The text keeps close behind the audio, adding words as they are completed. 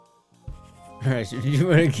All right, so you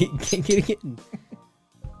want to get it?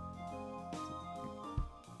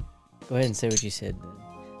 Go ahead and say what you said.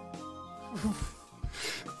 Then.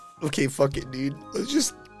 Okay, fuck it, dude. Let's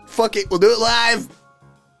just fuck it. We'll do it live.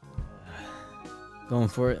 Going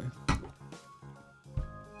for it.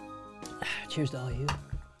 Cheers to all you.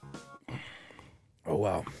 Oh,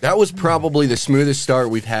 wow. That was probably the smoothest start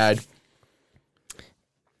we've had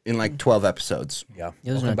in like 12 episodes. Yeah.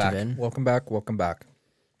 It was Welcome not back. too bad. Welcome back. Welcome back.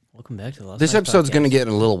 Welcome back to the Lost This Night episode's Podcast. going to get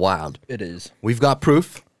a little wild. It is. We've got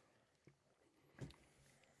proof.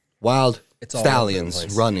 Wild It's all over the stallions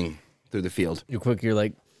place. running through the field. You're quick. You're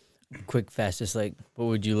like quick, fast. Just like, what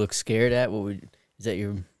would you look scared at? What would is that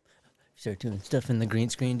your start doing stuff in the green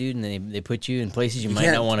screen, dude? And then they put you in places you might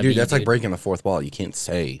Can't- not want to be. Dude, that's like dude. breaking the fourth wall. You can't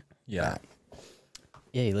say Yeah. that.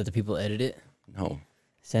 Yeah, you let the people edit it, No.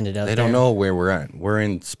 send it out. They there. don't know where we're at. We're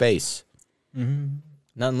in space.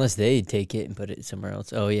 Not unless they take it and put it somewhere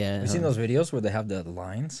else. Oh yeah. Have you seen those videos where they have the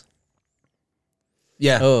lines?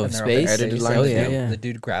 Yeah. Oh, And of they're up in space. edited space, lines, Oh and yeah, the- yeah. The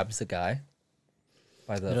dude grabs the guy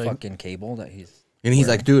by the They're like- fucking cable that he's. And he's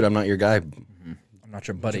like, dude, I'm not your guy. I'm not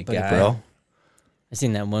your buddy, buddy, guy. Bro. I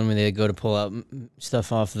seen that one where they go to pull out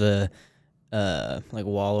stuff off the like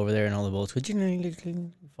wall over there, and all the bullets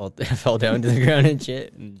fall down to the ground and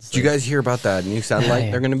shit. And it's Did you like- guys hear about that new satellite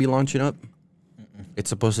Yeah. they're going to be launching up? It's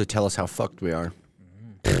supposed to tell us how fucked we are.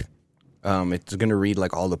 It's going to read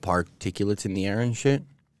like all the particulates in the air and shit.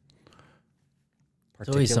 It's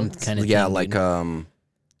always some Particulates? kind of Yeah, thing, like dude.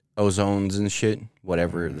 ozones and shit.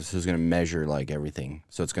 Whatever. This is going to measure like everything.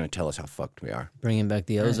 So it's going to tell us how fucked we are. Bringing back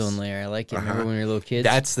the ozone layer. I like it. Remember when we were little kids?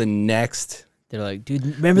 That's the next. They're like, dude,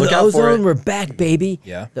 remember Look the out for ozone? it. We're back, baby.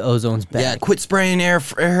 Yeah. The ozone's back. Yeah, quit spraying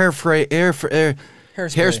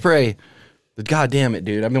hairspray. But God damn it,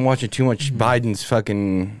 dude. I've been watching too much Biden's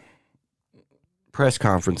fucking press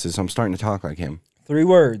conferences. I'm starting to talk like him. 3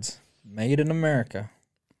 words. Made in America.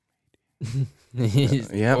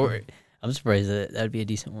 Yeah. Or- I'm surprised that'd be a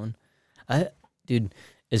decent one. Dude,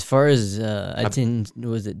 as far as I'd seen,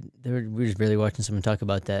 was it? We were just barely watching someone talk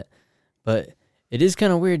about that, but it is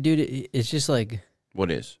kind of weird, dude. It's just like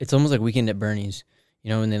What is? it's almost like Weekend at Bernie's. You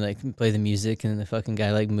know, when they like play the music and the fucking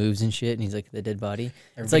guy like moves and shit, and he's like the dead body. It's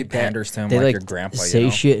Everybody like that. panders to him They like like your grandpa, say you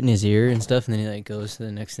know? shit in his ear and stuff, and then he like goes to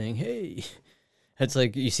the next thing. Hey, that's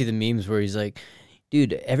like you see the memes where he's like,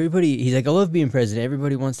 dude, everybody. He's like, I love being president.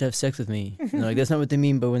 Everybody wants to have sex with me. And they're like, that's not what they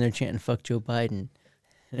mean, but when they're chanting "fuck Joe Biden,"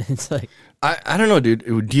 it's like, I don't know,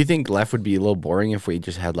 dude. Do you think left would be a little boring if we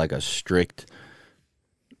just had like a strict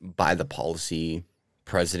by the policy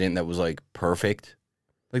president that was like perfect?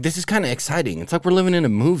 Like this is kind of exciting. It's like we're living in a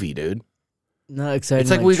movie, dude. not exciting.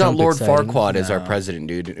 It's like we got Trump Lord exciting. Farquaad as our No. president,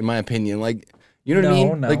 dude. In my opinion, like you know what I No,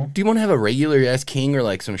 mean? no. Like, do you want to have a regular ass king or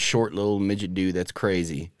like some short little midget dude that's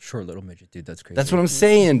crazy? Short little midget, dude. That's crazy. That's what I'm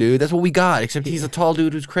saying, dude. That's what we got. Except he's a tall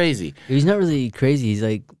dude who's crazy. He's not really crazy. He's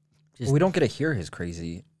like, Well, we don't get to hear his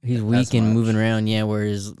crazy. he's as weak and much. moving around. Yeah,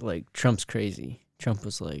 whereas like Trump's crazy. Trump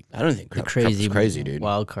was like I don't think the Trump's crazy, crazy, dude.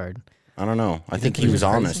 wild card. I don't know. I think think he he was was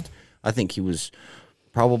crazy? honest. I think he was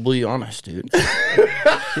probably honest, dude.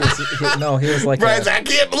 No, he was like. Brad's, I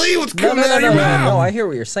can't believe what's No, coming no, no, out of no, your no, mouth. no. I hear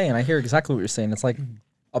what you're saying. I hear exactly what you're saying. It's like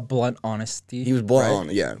a blunt honesty. He was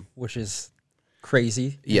blunt, yeah. which is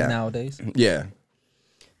crazy Yeah. nowadays. Yeah.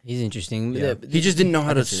 He's interesting. Yeah. He just didn't know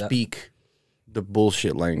how to can see that. speak the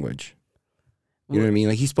bullshit language. You know what I mean?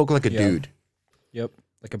 Like he spoke like a Yeah. dude, Yep,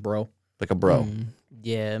 like a bro. like a bro.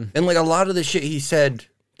 Yeah, And like a lot of the shit he said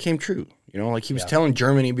came true. You know, like he was Yeah. telling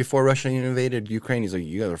Germany before Russia invaded Ukraine, he's like,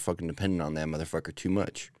 you guys are fucking dependent on that motherfucker too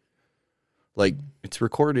much. Like, it's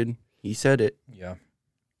recorded. He said it. Yeah,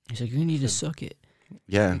 he's like, you need to suck it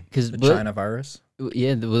Yeah. because the China virus.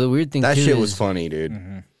 Yeah, the weird thing That too shit was is, funny, dude.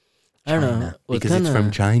 I don't know China. well, Because it's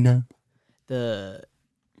from kinda China.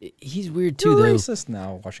 he's weird too You're though. racist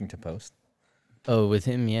now, Washington Post. Oh, with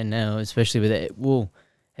him, yeah, no, especially with that. Well,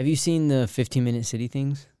 have you seen the 15-minute city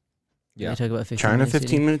things? Yeah, They talk about 15 China minute 15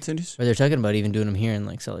 city? minute cities? Or they're talking about even doing them here in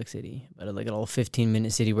like Salt Lake City, but like an all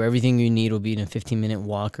 15-minute city where everything you need will be in a 15-minute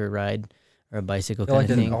walk or ride or a bicycle I feel kind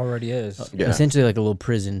like of it thing. already is. Yeah. Essentially like a little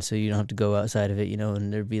prison, so you don't have to go outside of it, you know,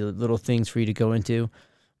 and there'd be little things for you to go into.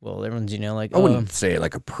 Well, everyone's, you know, like, I wouldn't say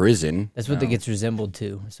like a prison. that's what that No. gets resembled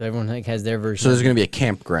to. So everyone like has their version. So there's of going to be a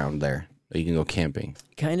campground there that you can go camping.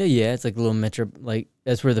 kind of, yeah. It's like a little metro, like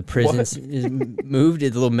that's where the prison is moved.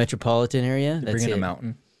 It's a little metropolitan area. They That's bring in it. a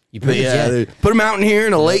mountain. You But pretty much, yeah, they put them out in here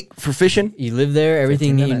in a lake for fishing. You live there.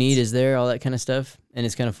 Everything 15 you need minutes. is there. All that kind of stuff. And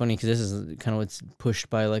it's kind of funny because this is kind of what's pushed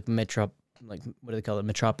by like like what do they call it,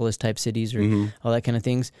 metropolis type cities or Mm-hmm. all that kind of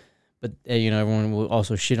things. But you know, everyone will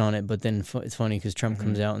also shit on it. But then it's funny because Trump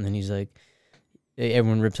comes out and then he's like,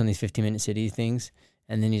 everyone rips on these 15-minute city things,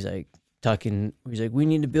 and then he's like, talking. He's like, we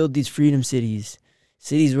need to build these freedom cities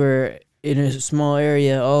where in a small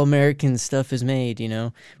area, all American stuff is made. You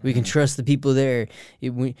know, we can trust the people there.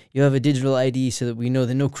 You have a digital ID so that we know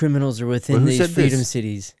that no criminals are within these freedom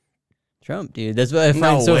cities. Trump, dude. That's what I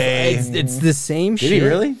find so funny. It's the same shit. Did he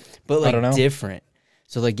really? But I don't know. like different.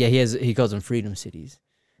 So like, yeah, he calls them freedom cities.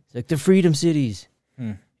 It's like the freedom cities.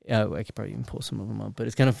 I could probably even pull some of them up, but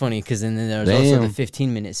it's kind of funny because then there's also the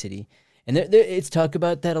 15-minute city. And it's talk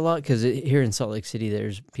about that a lot because here in Salt Lake City,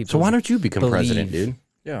 there's people. So why don't you become president, dude?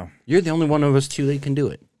 Yeah. You're the only one of us two that can do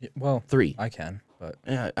it. Well, 3. I can, but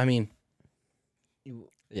Yeah, I mean,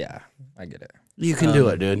 yeah, I get it. you can do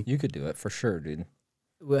it, dude. You could do it for sure, dude.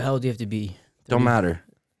 Well, how old do you have to be? Don't matter.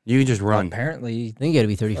 You can just run. Apparently, I think you got to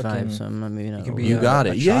be 35, Fucking- so I'm not maybe not. you can old. be You got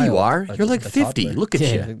it. Yeah, you are. You're like a 50. toddler. Look at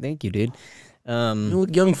Yeah, you. thank you, dude. You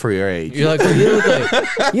look young for your age. You're like,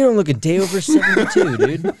 you don't look a day over 72,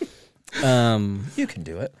 dude. You can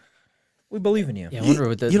do it. We believe in you. Yeah, I wonder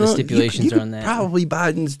what the You know, stipulations you are on that. Probably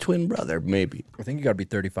Biden's twin brother, maybe. I think you got to be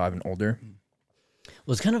 35 and older,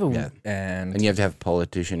 Well, it's kind of a Yeah. and And you have to have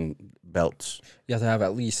politician belts. you have to have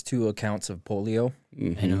at least 2 accounts of polio,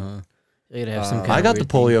 I know. You gotta have some kind I of got the weird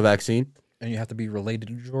thing. polio vaccine. and you have to be related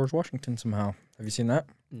to George Washington somehow. Have you seen that?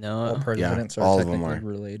 No, All presidents all are of them technically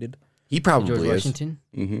related. He probably George is. Washington.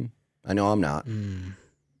 Mm-hmm. I know I'm not.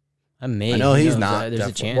 I may. I know Who he's knows? not, There's a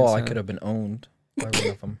Definitely. chance. Well, I huh? could have been owned by one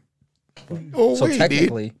of them. Oh, So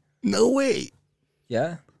technically, No way.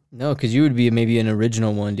 yeah. No, because you would be maybe an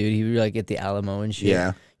original one, dude. He would be like at the Alamo and shit.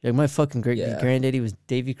 Yeah. You're like my fucking great Yeah. granddaddy was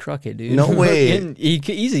Davy Crockett, dude. No way. And he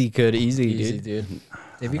could easily, Easy, dude. dude.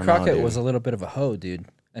 Davy don't know, Crockett dude. was a little bit of a hoe, dude,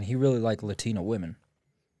 and he really liked Latino women.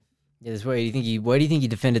 Yeah, that's why do you think why do you think he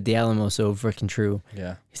defended the Alamo so freaking true?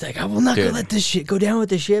 Yeah. He's like, I will not Dude. let this shit go down with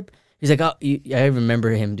the ship. He's like, I remember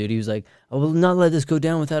him, dude. He was like, I will not let this go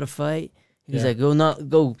down without a fight. He's Yeah. like,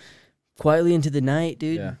 go quietly into the night,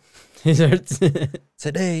 dude. Yeah. He starts-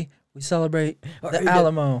 Today we celebrate the Or-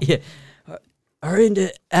 Alamo. yeah. Are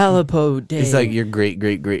into Alapo Day. He's like your great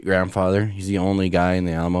great great grandfather. He's the only guy in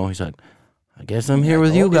the Alamo. He's like, I guess I'm here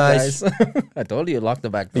with you guys. I told you, lock the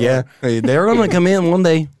back door. Yeah, hey, they're gonna come in one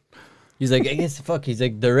day. He's like, I guess fuck. He's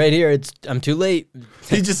like, they're right here. I'm too late.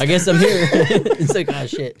 He just I guess I'm here. It's like, ah,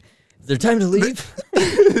 shit. Is there time to leave?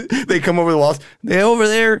 they come over the walls. They over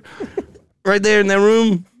there, right there in that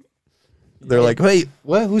room. They're like, wait,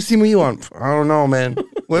 what? Whose team are you on? I don't know, man.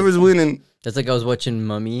 Whoever's winning. That's like I was watching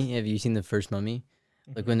Mummy. Have you seen the first Mummy?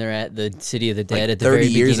 Like when they're at the City of the Dead Like at the 30 very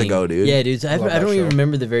years beginning. ago, dude. Yeah, dude. So I Love don't that even show.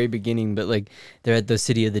 remember the very beginning, but like they're at the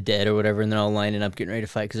City of the Dead or whatever, and they're all lining up, getting ready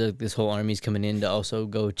to fight because like, this whole army's coming in to also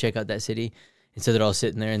go check out that city. And so they're all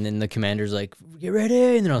sitting there, and then the commander's like, "Get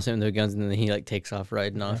ready!" And they're all sitting with their guns, and then he like takes off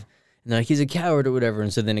riding off. And they're like, "He's a coward" or whatever.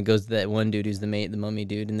 And so then it goes to that one dude who's the Mummy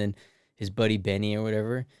dude, and then his buddy Benny or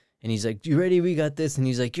whatever. And he's like, "You ready? We got this." And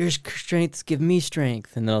he's like, "Your strengths give me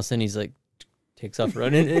strength." And then all of a sudden he's like, takes off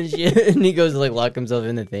running and shit, and he goes to like lock himself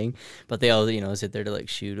in the thing. But they all, sit there to like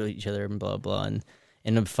shoot each other and blah blah, and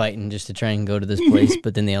end up fighting just to try and go to this place.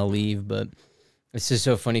 But then they all leave. But it's just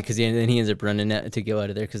so funny because then he ends up running out to go out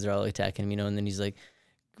of there because they're all attacking him, and then he's like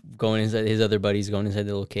going inside. His other buddy's going inside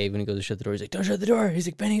the little cave, and he goes to shut the door. He's like, "Don't shut the door." He's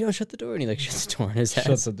like, "Benny, don't shut the door," and he like shuts the door on his ass.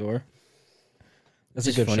 Shuts the door. That's a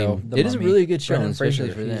It's good funny. show. It is a really good show, Brendan especially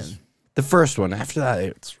Fraser, for them. he's- The first one. After that,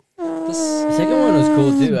 it's The second one was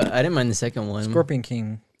cool too. I didn't mind the second one. Scorpion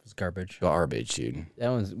King was garbage. garbage, dude. That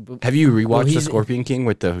one's. Have you rewatched The he's- Scorpion King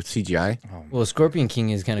with the CGI? Well, Scorpion King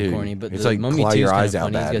is kind of Dude, corny, but it's the like Mummy claw 2 is your kind eyes of out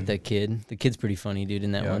funny. He's bad. got that kid. The kid's pretty funny, dude,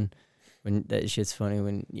 in that Yeah. one. When that shit's funny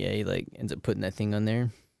when he like ends up putting that thing on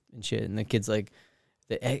there and shit, and the kid's like,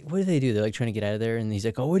 what do they do? They're like trying to get out of there, and he's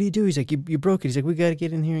like, "Oh, what do you do?" He's like, "You broke it." He's like, "We gotta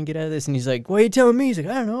get in here and get out of this." And he's like, "Why are you telling me?" He's like,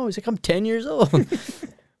 "I don't know." He's like, "I'm 10 years old."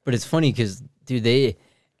 But it's funny because dude, they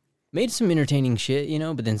made some entertaining shit,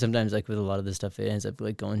 but then sometimes like with a lot of the stuff, it ends up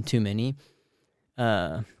like going too many.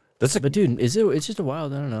 That's But dude, it's just a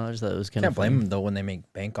wild. I don't know. I just thought it was kind Can't of blame them though when they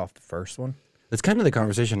make bank off the first one. That's kind of the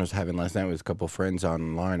conversation I was having last night with a couple friends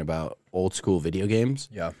online about old school video games.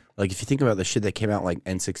 Yeah. Like, if you think about the shit that came out, like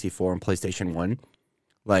N64 and PlayStation 1,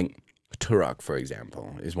 like Turok, for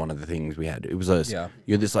example, is one of the things we had. It was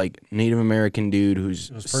you're this, like, Native American dude who's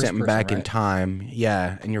was first sent person, back in right? time.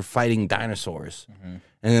 Yeah, and you're fighting dinosaurs. And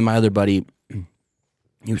then my other buddy,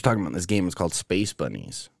 he was talking about this game. It's called Space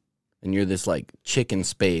Bunnies. And you're this, like, chick in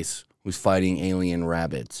space who's fighting alien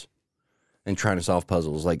rabbits and trying to solve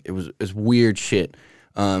puzzles. Like, it's weird shit.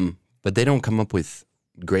 But they don't come up with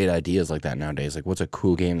great ideas like that nowadays. Like, what's a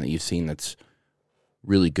cool game that you've seen that's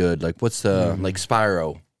really good? Like, what's the like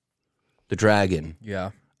Spyro, the dragon,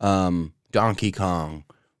 Yeah. Donkey Kong,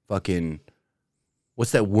 fucking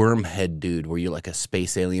what's that worm head dude where you're like a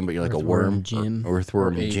space alien, but you're like a worm? Jim.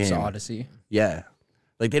 Earthworm Apes Jim. Odyssey. Yeah.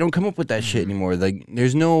 Like, they don't come up with that shit anymore. Like,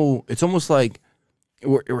 there's no, it's almost like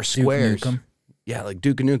we're squares. Nukem. Yeah, like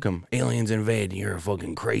Duke Nukem. Aliens invade, and you're a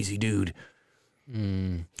fucking crazy dude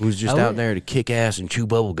who's just I out would- there to kick ass and chew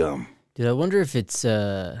bubble gum. Dude, I wonder if it's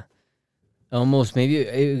almost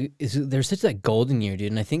maybe there's such that golden year,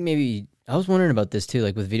 dude. And I think maybe I was wondering about this too,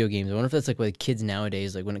 like with video games. I wonder if that's like with kids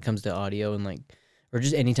nowadays, like when it comes to audio and like, or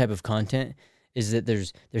just any type of content, is that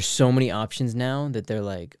there's so many options now that they're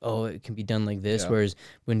like, oh, it can be done like this. Yeah. Whereas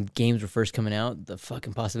when games were first coming out, the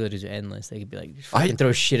fucking possibilities are endless. They could be like, fucking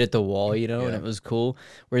throw shit at the wall, you know, and it was cool.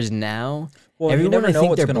 Whereas now, Well, everyone, you never I know think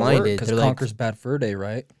what's they're gonna work blinded. because They're like, Conker's Bad Fur Day,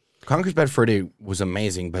 right? Conker's Bad Fur Day was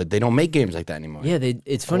amazing, but they don't make games like that anymore. yeah,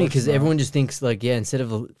 it's funny it's because not. everyone just thinks like, yeah, instead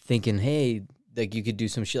of thinking, hey, like you could do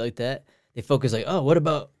some shit like that, they focus like, oh, what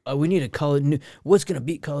about we need a Call of Duty? What's gonna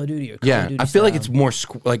beat Call of Duty or Call Yeah, of Duty I feel like style? it's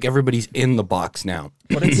more like everybody's in the box now.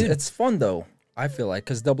 But it's fun though. I feel like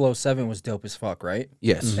because 007 was dope as fuck, right?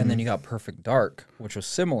 Yes. And then you got Perfect Dark, which was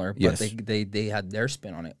similar, but Yes. they had their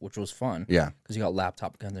spin on it, which was fun. Yeah. Because you got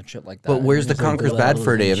laptop guns and shit like that. But where's the There's, like, Conker's Bad levels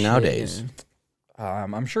Fur Day and of shit, nowadays? yeah.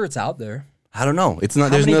 I'm sure it's out there. I don't know. It's not. How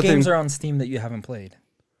There's many nothing. games are on Steam that you haven't played?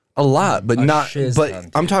 A lot, but not. shiz But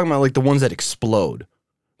ton. I'm talking about like the ones that explode,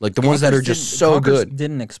 like the ones that are just so Conker's good.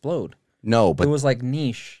 Didn't explode. No, but It was like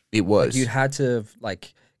niche. it was. Like you had to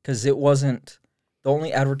like because it wasn't the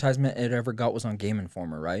only advertisement it ever got was on Game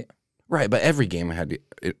Informer, right? Right, but every game had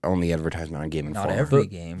it on the advertisement on Game Not Informer. every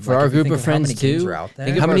game. for our if you group think of how friends, many games too, are out there.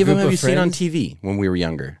 think How of many our of them group have of you seen on friends. TV when we were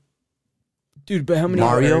younger? Dude, but how many?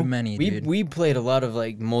 Mario? Very many, We dude. we played a lot of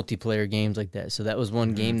like multiplayer games like that. So that was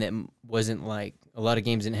one game that wasn't like a lot of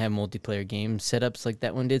games didn't have multiplayer game setups like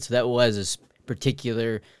that one did. So that was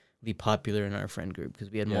particularly popular in our friend group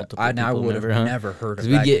because we had multiple. I people would have remember, huh? never heard of 'Cause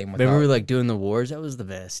we'd that get, game remember we without. were like doing the wars? That was the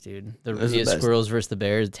best, dude. The, was the yeah, best. squirrels versus the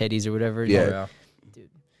bears, teddies or whatever. Yeah. yeah.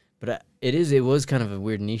 But it was kind of a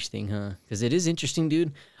weird niche thing, huh? Because it is interesting,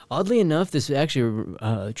 dude. Oddly enough, this actually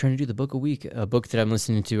trying to do the book a week. A book that I'm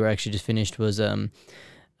listening to or actually just finished was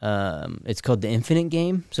it's called The Infinite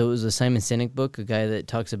Game. So it was a Simon Sinek book, a guy that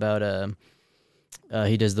talks about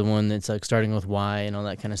he does the one that's like starting with why and all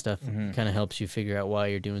that kind of stuff. Kind of helps you figure out why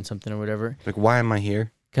you're doing something or whatever. Like, why am I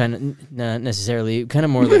here? Kind of not necessarily, kind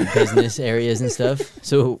of more like business areas and stuff.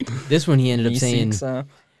 So this one he ended up saying.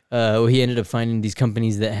 He ended up finding these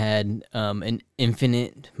companies that had an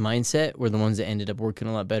infinite mindset were the ones that ended up working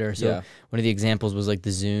a lot better. So Yeah. one of the examples was like the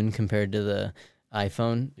Zune compared to the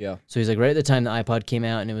iPhone. Yeah. So he's like, right at the time the iPod came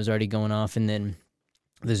out and it was already going off, and then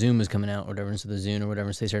the Zune was coming out or whatever, and so the Zune or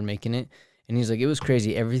whatever, so they started making it. And he's like, it was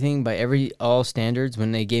crazy. Everything by all standards,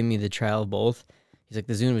 when they gave me the trial of both, he's like,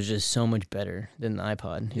 the Zune was just so much better than the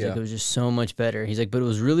iPod. He's like, Yeah. it was just so much better. He's like, but it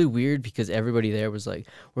was really weird because everybody there was like,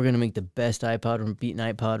 we're going to make the best iPod. We're beating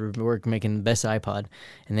iPod. We're making the best iPod.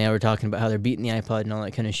 And they were talking about how they're beating the iPod and all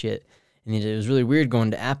that kind of shit. And it was really weird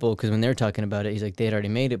going to Apple because when they were talking about it, he's like, they had already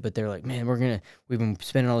made it, but they're like, man, we've been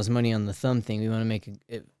spending all this money on the thumb thing. We want to make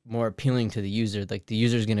it more appealing to the user. Like the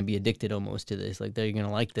user's going to be addicted almost to this. Like they're going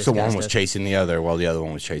to like this. So kind of one was stuff. chasing the other while the other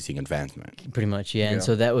one was chasing advancement. Pretty much, yeah. And Yeah.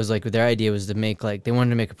 so that was like their idea was to make like they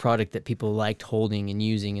wanted to make a product that people liked holding and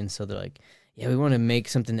using, and so they're like, yeah, we want to make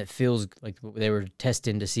something that feels like they were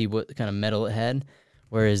testing to see what kind of metal it had.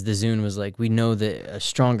 Whereas the Zune was like, we know that a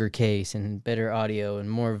stronger case and better audio and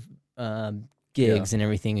more gigs and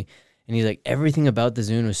everything. And he's like, everything about the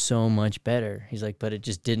Zune was so much better. He's like, but it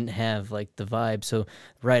just didn't have like the vibe. So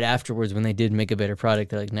right afterwards, when they did make a better product,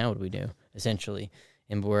 they're like, now what do we do? Essentially,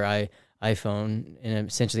 and where iPhone and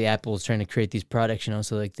essentially Apple is trying to create these products, you know,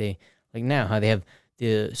 so like they like now how they have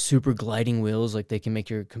the super gliding wheels, like they can make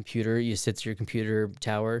your computer, you sit to your computer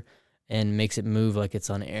tower and makes it move like it's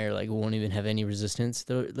on air, like it won't even have any resistance.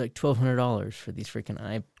 They're like $1,200 for these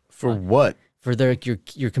freaking For what? for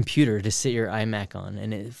your computer to sit your iMac on,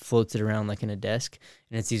 and it floats it around like in a desk,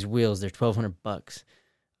 and it's these wheels. They're $1,200.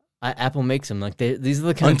 Apple makes them like these are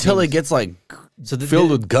the kind Until of it gets like So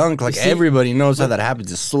filled with gunk. Like you see- everybody knows how that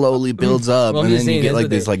happens. It slowly builds up, Well, I'm and just then you saying, get that's like what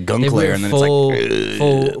this like gunk they layer, went and then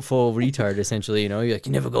it's like full retard essentially. You know, you're like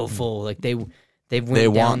you never go full. Like they they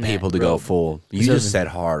went want down people that to go road. full. You So- just said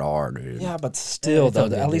hard R, dude. Yeah, but still, It's all though,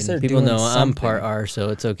 good, at least dude. they're people doing know I'm something. part R, so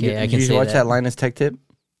it's okay. I You, can you say watch that. that Linus Tech Tip?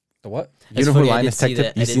 The what? You That's know who funny, I Linus did Tech see Tip?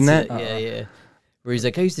 that. You I did seen see that? Yeah, yeah. Where he's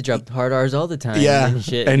like, I used to drop hard R's all the time. Yeah, and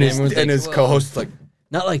shit. and his everyone's like, his "Whoa." co-host like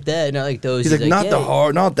Not like that, not like those. he's like not "Yeah." the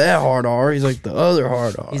hard, not that hard R. He's like the other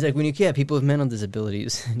hard R. He's like, when you can't, people with mental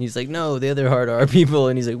disabilities. And he's like, no, the other hard R people.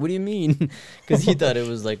 And he's like, what do you mean? Because he thought it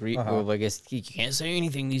was like, well, I guess you can't say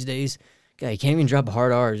anything these days. Guy, you can't even drop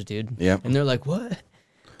hard R's, dude. Yeah. And they're like, what?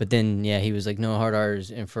 But then, yeah, he was like, no hard R's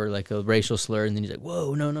and for like a racial slur. And then he's like,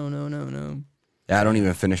 whoa, no. Yeah, I don't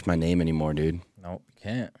even finish my name anymore, dude. No, you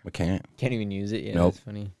can't. I can't. Can't even use it. Yeah, Nope. that's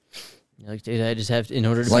funny. You're like, dude, I just have to, in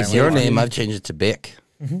order to Like be your safe, name, dude. I've changed it to Bick.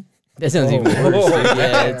 That sounds even worse. Dude.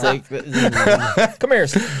 Yeah, it's like, Come here,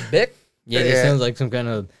 Bick. yeah, that sounds like some kind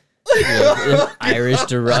of Irish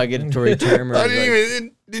derogatory term. Or I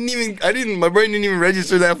like, my brain didn't even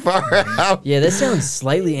register that far out. yeah, that sounds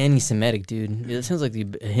slightly anti-Semitic, dude. Yeah, that sounds like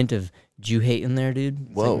a hint of Jew hate in there, dude.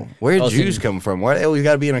 It's Whoa, like, where did also- Jews come from? Why they always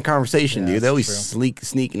got to be in a conversation, Yeah, dude? They always that's true.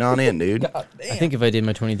 sneaking on in, dude. God damn. I think if I did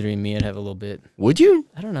my 23andMe, I'd have a little bit. Would you?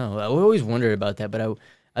 I don't know. I always wondered about that, but I've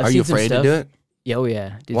Are seen you some afraid to stuff. do it? Yeah, oh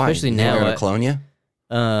yeah. Dude, Why? especially You think they're now. gonna clone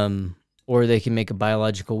you Or they can make a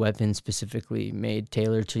biological weapon specifically made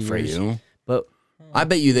tailored to for yours. you. But I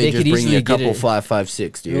bet you they They just could bring you easily a get couple it-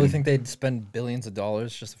 5.56, You really dude. think they'd spend billions of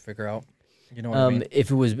dollars just to figure out? You know what I mean?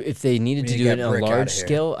 if they needed We to need do to it get on a Brick large outta here.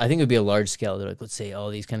 scale, I think it would be a large scale. They're like, let's say all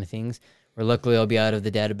these kind of things. Where luckily I'll be out of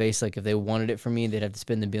the database. Like if they wanted it from me, they'd have to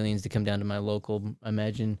spend the billions to come down to my local. I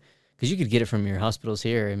imagine because you could get it from your hospitals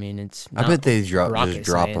here. I mean, it's. I not bet they drop rocket a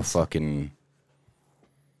science. fucking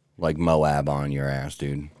like Moab on your ass,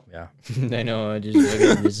 dude. Yeah. I know. I just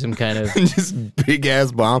like, there's some kind of. Just big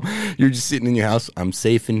ass bomb. You're just sitting in your house. I'm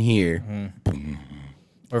safe in here.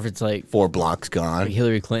 Or if it's like 4 blocks gone.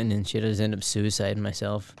 Hillary Clinton and shit, I just end up suiciding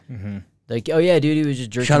myself. Like, oh yeah, dude, he was just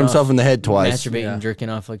jerking Shot himself off, in the head twice. masturbating, Yeah. jerking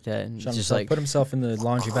off like that, and Shot it's just himself, like put himself in the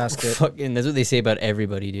laundry basket. fucking. That's what they say about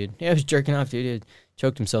everybody, dude. Yeah, I was jerking off, dude. He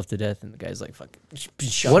choked himself to death, and the guy's like, fucking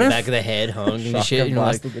shot What in the if- back of the head, hung and Shotgun shit. And you're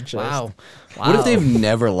like, blasted the chest. wow. What if they've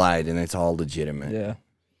never lied and it's all legitimate? Yeah.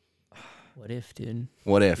 What if, dude?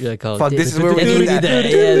 What if? You're like, oh, Fuck, dude, this is where we that's do what that.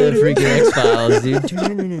 Yeah, the freaking X Files,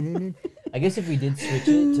 dude. I guess if we did switch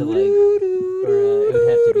it to like, or it would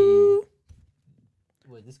have to be.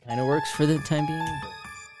 Well, this kind of works for the time being. But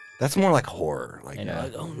That's more like horror. Like, I know,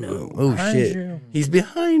 like, oh no. oh Behind shit, you. he's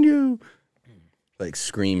behind you. Like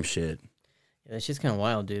scream shit. Yeah, that shit's kind of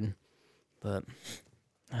wild, dude. But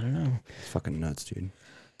I don't know. It's fucking nuts, dude.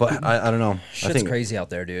 But I don't know. I Shit's think crazy out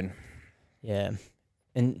there, dude. Yeah,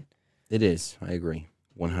 and it is. I agree,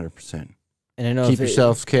 100%. I know Keep if it-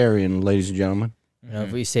 yourselves carrying, ladies and gentlemen. You know,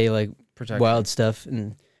 if we say like Protect wild stuff,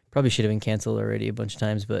 and probably should have been canceled already a bunch of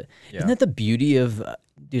times, but Yeah. isn't that the beauty of,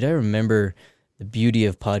 dude? I remember the beauty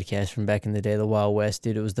of podcasts from back in the day, the Wild West,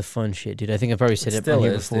 dude. It was the fun shit, dude. I think I probably said it on still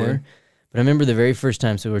here is, before, dude. but I remember the very first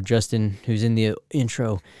time. So we're Justin, who's in the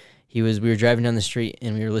intro. We were driving down the street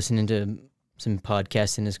and we were listening to some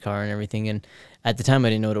podcasts in his car and everything. And at the time, I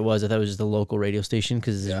didn't know what it was. I thought it was just a local radio station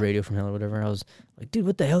because it's Yeah. radio from hell or whatever. I was like, dude,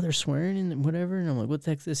 what the hell? They're swearing and whatever. And I'm like, what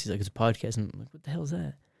the heck's this? He's like, it's a podcast. And I'm like, what the hell is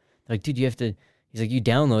that? Like, dude, you have to. He's like, you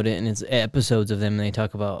download it and it's episodes of them and they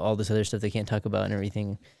talk about all this other stuff they can't talk about and everything.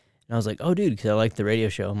 And I was like, oh, dude, because I like the radio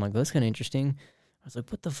show. I'm like, that's kind of interesting. I was like,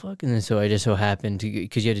 what the fuck? And then so I just so happened to,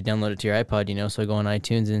 because you had to download it to your iPod, you know. So I go on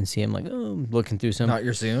iTunes and see him like, oh, I'm looking through some. Not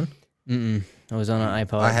your Zune. I was on an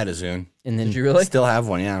iPod. I had a Zune. And then Did you really? Still have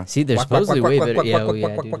one, yeah. see, they're supposedly way better. Yeah, oh,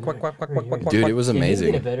 yeah, dude. Dude, it was They made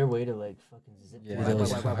amazing. a better way to like fucking zip Yeah. through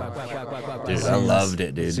those. Dude, I loved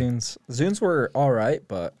it, dude. Zunes were all right,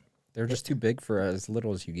 but they're just too big for as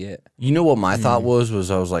little as you get. You know what my thought was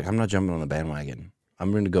I was like, I'm not jumping on the bandwagon.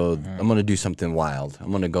 I'm gonna go. Mm-hmm. I'm gonna do something wild.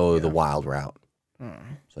 I'm gonna go the wild route.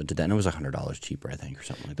 So I did that, and it was $100 cheaper, I think, or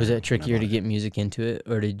something like Was that. that trickier to get music into it,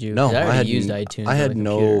 or did you? No, 'cause I I already had used iTunes. I on had the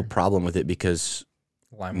no computer. problem with it because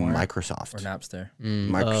LimeWire Microsoft, or Napster.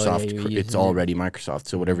 Microsoft, you were it's using already Microsoft.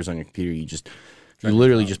 So whatever's on your computer, you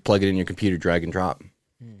literally just plug it in your computer, drag and drop,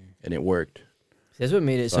 and it worked. That's what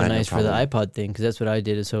made it So so I had no nice for the problem. iPod thing, because that's what I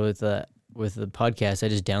did. So with the podcast, I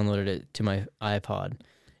just downloaded it to my iPod,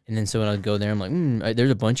 and then so when I'd go there, I'm like,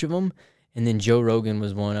 there's a bunch of them. And then Joe Rogan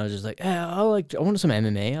was one. I was just like, I want some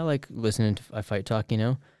MMA. I like listening to Fight Talk, you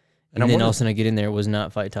know. And I then wonder- all of a sudden I get in there, it was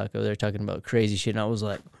not Fight Talk. They're talking about crazy shit, and I was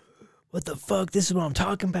like, what the fuck? This is what I'm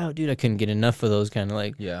talking about, dude. I couldn't get enough of those kind of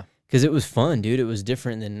like, Yeah, because it was fun, dude. It was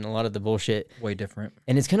different than a lot of the bullshit. way different.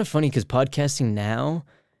 And it's kind of funny because podcasting now,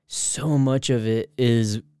 so much of it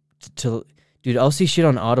is to, dude, I'll see shit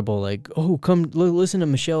on Audible like, oh, come listen to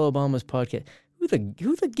Michelle Obama's podcast. Who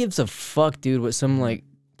the gives a fuck, dude, what some like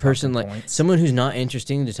person Talking like points. someone who's not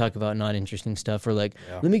interesting to talk about not interesting stuff, or like,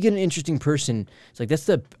 Yeah. let me get an interesting person. It's like that's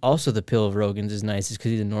also the pill of Rogan's is nice, is because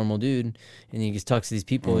he's a normal dude and he just talks to these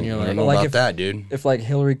people and you're I like, don't know like about if- that, dude. If like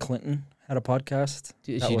Hillary Clinton had a podcast,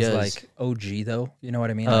 Dude, that she was does. like OG though. You know what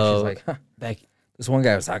I mean? Oh. Like, she's like, huh, back. This one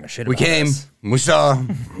guy was talking shit We about came, us. we saw,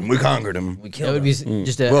 we conquered them. We That killed would be him.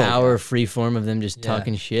 just an Whoa. hour free form of them just Yeah.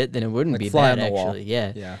 talking shit. Then it wouldn't Like be Fly bad, on the Wall. actually.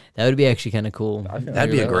 Yeah. Yeah. That would be actually kind of cool.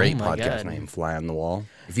 That'd be a You're like, great oh my podcast God. name, Fly on the Wall.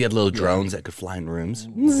 If you had little drones that could fly in rooms.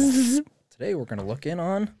 Today we're gonna look in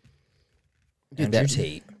on Dude, Andrew that-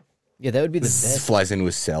 Tate. Yeah, that would be the This best. flies into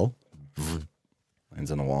his cell.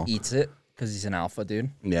 Lands on the wall. Eats it because he's an alpha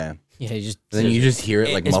dude. Yeah. Yeah, you just Then you just hear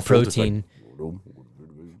it like it's muffled. It's protein. Like,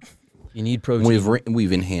 You need protein.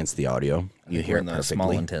 we've enhanced the audio. You We're hear in it the small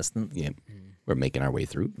perfectly. intestine. Yeah. We're making our way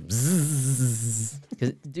through. 'Cause,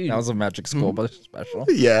 dude, That was a Magic School Bus special.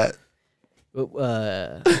 Yeah. which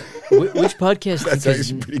podcast? That's because-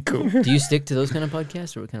 actually pretty cool. do you stick to those kind of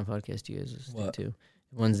podcasts, or what kind of podcasts do you guys stick What? to?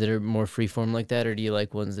 Ones that are more freeform like that, or do you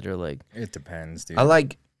like ones that are like, It depends, dude. I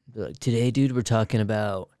like. they're like today, dude, we're talking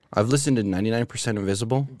about? I've listened to 99%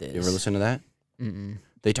 Invisible. You ever This. listen to that? Mm-mm.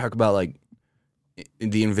 They talk about like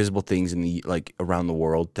the invisible things in the like around the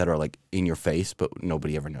world that are like in your face, but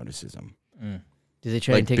nobody ever notices them. Do they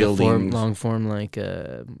try Like and take buildings. long form like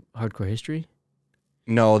hardcore history?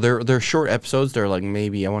 No, they're short episodes. They're like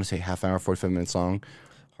maybe I want to say half hour, 45 minutes long.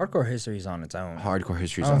 Hardcore history is on its own. Hardcore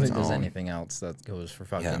history's I don't on think its there's own. anything else that goes for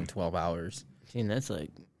fucking Yeah. 12 hours. See, and that's what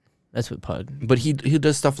pod. But he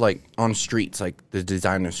does stuff like on streets, like the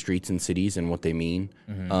design of streets and cities and what they mean.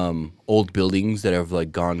 Old buildings that have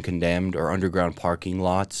like gone condemned or underground parking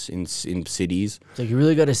lots in cities. It's like you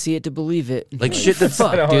really got to see it to believe it. Like shit that's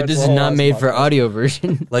Fuck, know, dude, it's this a is whole not ass made for podcast. audio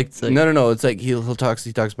version. like, like- no. It's like he talks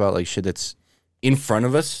about like shit that's in front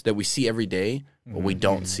of us that we see every day, but we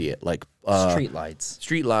don't see it. Like Street lights.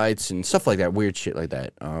 street lights and stuff like that, weird shit like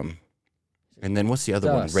that. And then what's the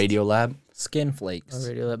other one? Dust. Radio Lab. Skin flakes. Oh,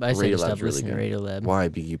 Radio Lab. I said Radio to Lab's stop really listening good. to Radio Lab. Why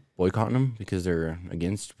be you boycotting them because they're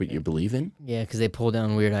against what you believe in? Yeah, because they pull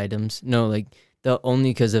down weird items. No, like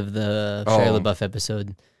only because of the Shia Oh. LaBeouf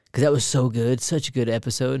episode. Because that was so good, such a good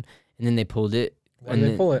episode, and then they pulled it. Why and did they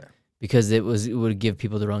then- pull it? Because it would give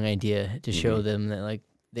people the wrong idea to show them that like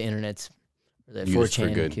the internet's or that Used for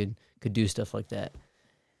 4chan good. could do stuff like that.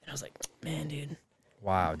 And I was like, man, dude.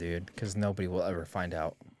 Wow, dude. Because nobody will ever find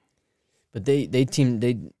out. But they seem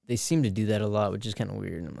to do that a lot, which is kind of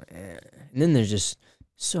weird. And I'm like, eh. And then there's just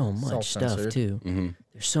so much stuff Self-censored. too. Mm-hmm.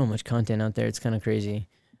 There's so much content out there. It's kind of crazy,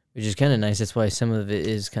 which is kind of nice. That's why some of it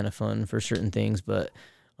is kind of fun for certain things. But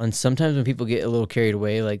sometimes when people get a little carried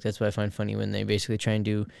away, like that's what I find funny when they basically try and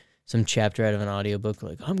do some chapter out of an audiobook,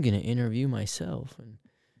 like I'm gonna interview myself, and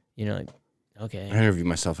like okay, I interview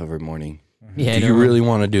myself every morning. yeah, I Do you know. really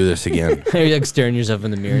want to do this again? You're like staring yourself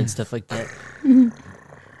in the mirror and stuff like that.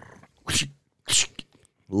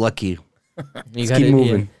 Lucky. You Let's gotta, keep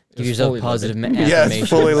moving. give It's yourself fully positive loaded.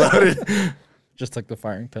 affirmation. loaded. Just took the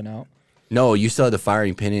firing pin out. No, you still had the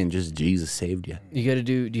firing pin in. Just Jesus saved you. You gotta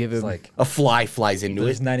do. Do you have It's a like, A fly flies into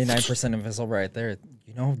there's it. 99% invisible right there.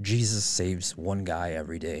 You know, Jesus saves one guy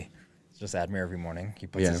every day. It's just Admir every morning. He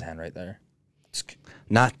puts Yeah. his hand right there.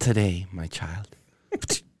 Not today, my child.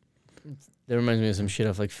 That reminds me of some shit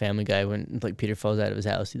off like Family Guy when like Peter falls out of his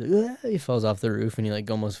house. He's like, "Ah," he falls off the roof and he like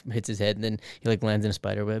almost hits his head and then he like lands in a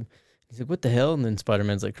spider web. He's like, what the hell? And then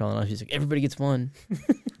Spider-Man's like crawling off. He's like, everybody gets one.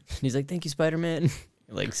 And he's like, thank you, Spider-Man. He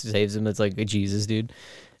like saves him. That's like Jesus, dude.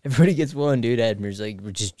 Everybody gets one, dude. Admir's like,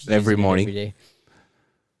 we're just Every using it morning. every day.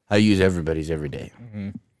 I use everybody's every day.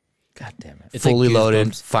 God damn it. It's like Fully loaded,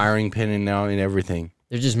 Goosebumps. firing pin in now and everything.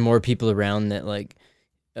 There's just more people around that like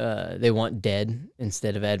they want dead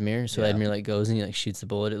instead of Admir. So Yeah. Admir like goes and he like shoots the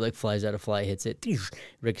bullet. It like flies out, a fly hits it.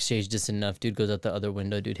 Ricochets just enough. Dude goes out the other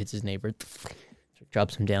window. Dude hits his neighbor.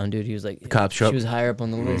 Drops him down, dude. He was like, Cops show she up. was higher up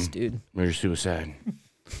on the list, dude. Murder suicide.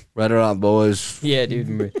 Write it out, boys. Yeah,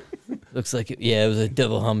 dude. Looks like it was a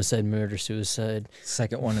double homicide, murder, suicide,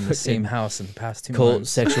 Second one in the same house in the past 2 cult, months.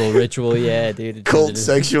 sexual ritual. Yeah, dude. it Cult is.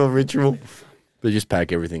 sexual ritual. They just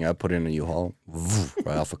pack everything up, put it in a U-Haul,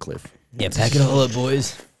 right off a cliff. Yeah, pack it all up,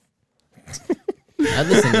 boys.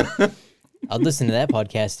 I'd listen to that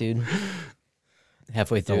podcast, dude.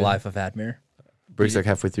 Halfway The through. life of Admir. Breaks like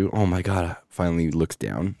halfway through. Oh my god! Finally looks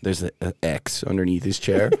down. There's an X underneath his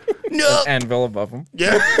chair. No. Anvil above him.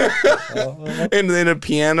 Yeah. And then a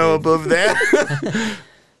piano above that.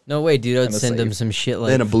 No way, dude. I'd And a send him safe. some shit like.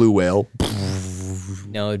 Then a blue whale.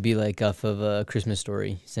 No, it'd be like off of a Christmas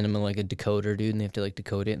Story. Send them like a decoder, dude, and they have to like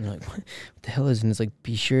decode it. And they're like, what the hell is it? And it's like,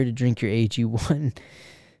 be sure to drink your AG1.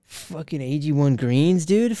 Fucking AG1 greens,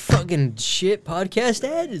 dude. Fucking shit podcast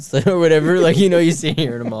ad. It's like, or whatever. Like, you see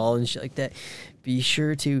here in a mall and shit like that. Be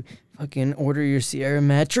sure to fucking order your Sierra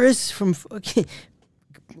mattress from fucking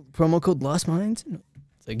promo code Lost Minds.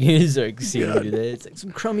 It's like, he's like, see him do that. It's like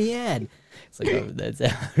some crummy ad. It's like, oh, that's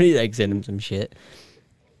how he like send him some shit.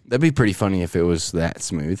 That'd be pretty funny if it was that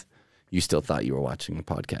smooth. you still thought you were watching the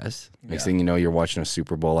podcast. Next thing you know, you're watching a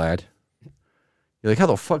Super Bowl ad. You're like, how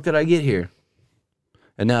the fuck did I get here?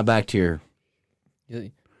 And now back to your...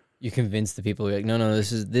 You convince the people, you're like, no,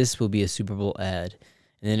 this will be a Super Bowl ad.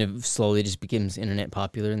 And then it slowly just becomes internet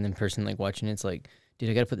popular, and then person like watching it's like,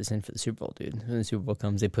 dude, I got to put this in for the Super Bowl, dude. When the Super Bowl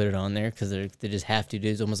comes, they put it on there because they just have to,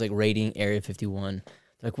 dude. It's almost like rating Area 51.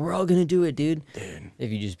 Like, we're all going to do it, dude.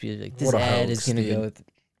 If you just be like, this ad is going to go with...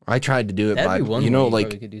 I tried to do it by, That'd be one you know, way you like,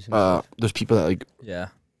 probably could do some stuff. there's people that like, Yeah.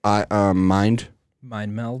 mind.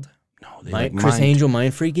 Mind meld. No, they Chris Angel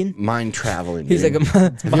mind freaking? Mind traveling. He's dude. like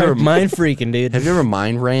a mind freaking, dude. Have you ever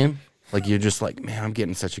mind ran? Like, you're just like, man, I'm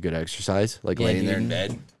getting such a good exercise. Like, Yeah, laying there in dude.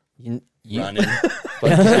 bed, You- running.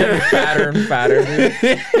 Fatter and fatter,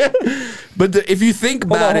 dude. But if you think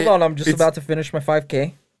about Hold on. I'm just it's about to finish my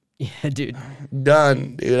 5K. Yeah, dude.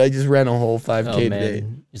 done, dude. I just ran a whole 5K Oh, today.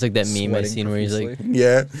 man. It's like that meme I Sweating seen where he's like, profusely.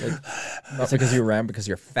 Yeah. Not because you ran, because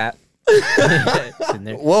you're fat. sitting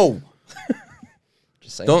there. Whoa.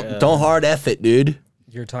 Just saying. Don't hard F it, dude.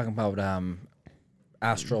 You're talking about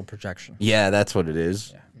astral projection. Yeah, that's what it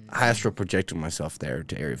is. I astral projected myself there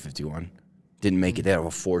to Area 51. Didn't make it. They have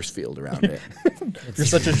a force field around it. You're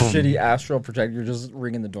such a shitty astral projector. You're just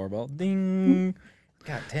ringing the doorbell. Ding.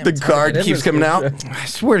 God damn. The it's hard to card get in keeps this coming bitch. out. I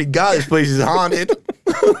swear to God, this place is haunted.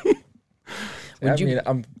 I mean,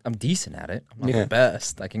 I'm decent at it. I'm not the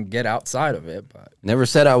best. I can get outside of it, but Never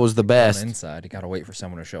said I was the on best. the inside, you gotta wait for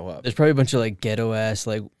someone to show up. There's probably a bunch of like ghetto ass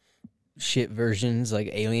like shit versions, like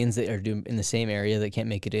aliens that are doing in the same area that can't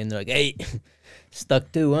make it in. They're like, hey,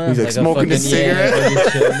 stuck to He's like a smoking fucking, a cigarette. Yeah,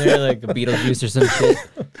 fucking chilling there, like a Beetlejuice or some shit.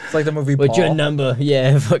 It's like the movie What's your Paul. number?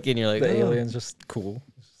 Yeah, fucking. You're like, The oh, alien's just cool.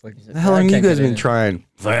 It's just like, How long I you can't guys get been in. trying?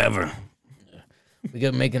 Forever. we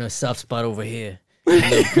got making a soft spot over here.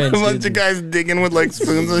 A bunch of guys digging with like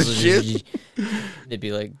spoons and shit. They'd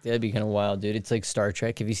be like, that'd be kind of wild, dude. It's like Star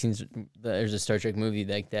Trek. Have you seen? There's a Star Trek movie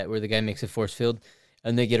like that where the guy makes a force field,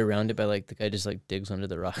 and they get around it by like the guy just like digs under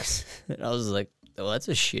the rocks. And I was like, oh, that's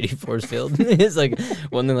a shitty force field. It's like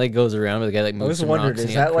one that like goes around, but the guy like moves always some wondered, rocks and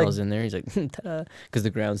is he like, that, like- crawls in there. He's like, ta-da, because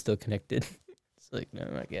the ground's still connected. It's like, no,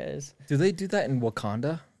 my guys. Do they do that in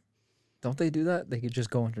Wakanda? Don't they do that? They could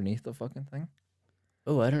just go underneath the fucking thing.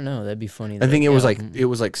 Oh, I don't know. That'd be funny. I think it was like yeah,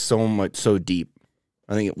 so deep.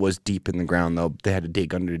 I think it was deep in the ground though. They had to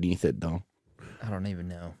dig underneath it though. I don't even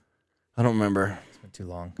know. I don't remember. It's been too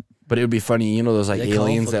long. But it would be funny, you know those like They call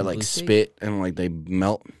aliens that fucking like blue steak? spit and like they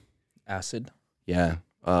melt. Acid. Yeah.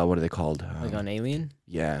 What are they called? like on Alien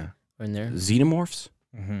Yeah. or in there. Xenomorphs.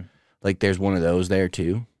 Mm-hmm. Like there's one of those there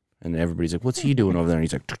too, and everybody's like, "What's he doing over there?" And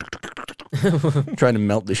he's like trying to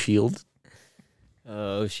melt the shield.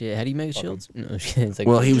 Oh shit! How do you make shields? No shit. It's like,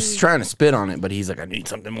 Well, he was trying to spit on it, but he's like, "I need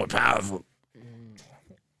something more powerful."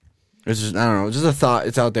 It's just I don't know. It's just a thought.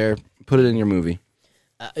 It's out there. Put it in your movie.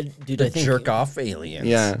 dude, The I think jerk off aliens.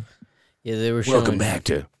 Yeah. Yeah, they were showing. Welcome back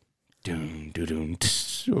to doom doo doom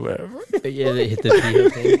whatever. Yeah, they hit the PO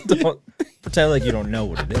thing. Don't pretend like you don't know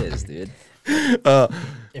what it is, dude.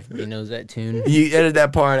 Everybody knows that tune. You edit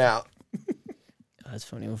that part out. Oh, that's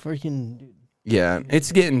funny. Well, freaking, dude, Yeah,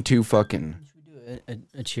 it's getting too fucking should we do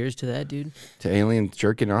a cheers to that, dude? to aliens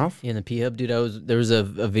jerking off. Yeah, in the P Hub, dude. There was a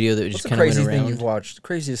video that What's just the kind of went craziest thing around. you've watched?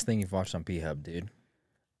 Craziest thing you've watched on P-Hub, dude?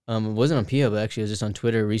 It wasn't on P Hub actually. It was just on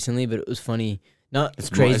Twitter recently, but it was funny. Not It's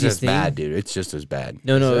the more- craziest it's thing. bad, dude. It's just as bad.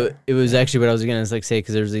 No, it was actually what I was gonna like say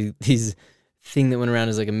because there was these thing that went around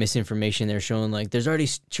as like a misinformation. They're showing like there's already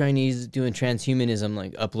Chinese doing transhumanism,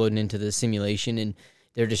 like uploading into the simulation, and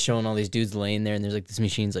they're just showing all these dudes laying there, and there's like this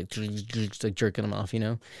machine's like jerking them off, you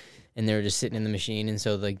know, and they're just sitting in the machine, and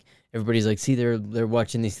so like everybody's like, see, they're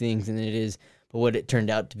watching these things, and it is. But what it turned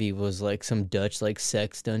out to be was like some Dutch like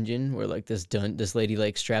sex dungeon where like this lady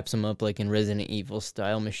like straps them up like in Resident Evil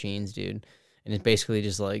style machines, dude, and it basically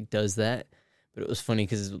just like does that. But it was funny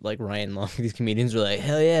because like Ryan Long, these comedians were like,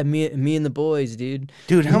 hell yeah, me and the boys, dude.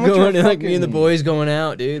 Dude, how much going are like me and the fucking- boys going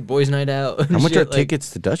out, dude. Boys night out. How much are Shit, like,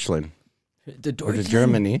 tickets to Dutchland The or to Dork.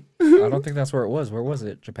 Germany? I don't think that's where it was. Where was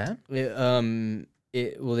it? Japan?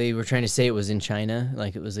 Well, they were trying to say it was in China,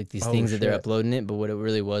 like it was like these Oh, things that they're shit. uploading it, but what it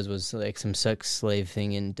really was like some sex slave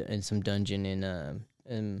thing in some dungeon in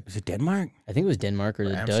Is it Denmark? I think it was Denmark or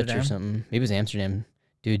the Dutch or Amsterdam? something. Maybe it was Amsterdam,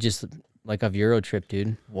 dude. Just like off Euro trip,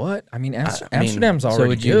 dude. What? I mean, I mean, Amsterdam's so already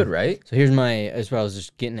would you- good, right? So here's that's what I was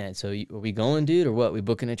just getting at. So are we going, dude, or what? We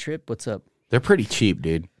booking a trip? What's up? They're pretty cheap,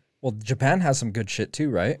 dude. Well, Japan has some good shit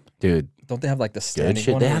too, right? Dude, Don't they have like the good standing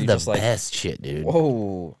shit. one They where have you the just like, best shit, dude.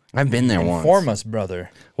 whoa, I've been there once. inform us,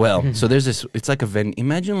 brother. Well, so there's this. It's like a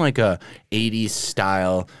imagine like a 80s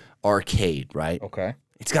style arcade, right? Okay.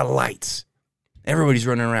 It's got lights. Everybody's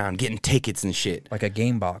running around getting tickets and shit. Like a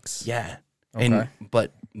game box. Yeah. Okay.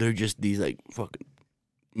 But they're just these like fucking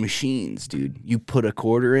machines, dude. You put a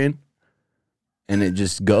quarter in, and it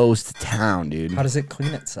just goes to town, dude. How does it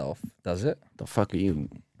clean itself? Does it? The fuck are you?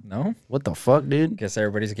 No? What the fuck, dude? Guess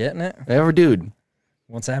everybody's getting it. Ever, dude?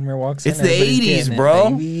 Once Admiral walks It's in, the everybody's 80s, getting it, bro.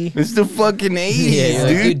 baby. It's the fucking 80s, Yeah, you're like,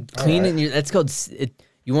 dude. dude, clean it. That's called.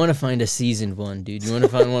 You want to find a seasoned one, dude. You want to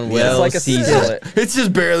find one well It's like a seasoned. skillet. It's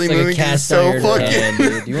just barely It's like a moving. 'cause it's cast so iron fucking pan,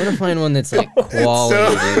 dude. You want to find one that's like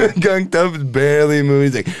quality, so dude. gunked up. It's barely moving.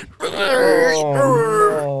 It's like.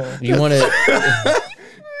 Oh, You want to.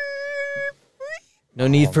 No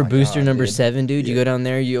need Oh for my booster God, number dude. 7, dude. You go down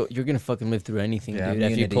there, you're gonna fucking live through anything, Yeah, dude.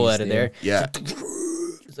 After you pull out of there, Yeah.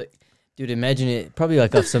 it's like, dude, imagine it. Probably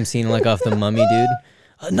like off some scene, like off the Mummy, dude.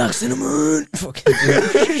 Knocks in the moon. Fucking,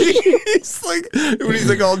 It's like when he's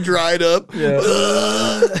like all dried up.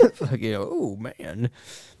 fucking, oh man.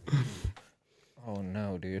 Oh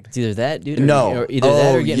no, dude. It's either that, dude. Or, No. Or either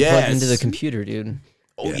that or Oh, getting plugged into the yes. computer, dude.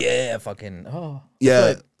 Oh yeah, fucking. Oh.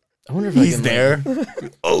 Yeah. I wonder if I He's can, there.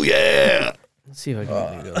 Oh yeah. Let's see if I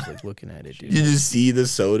can get videos like looking at it, dude. You just see the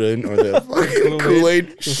soda or the fucking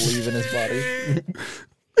Kool-Aid. Just leaving his body.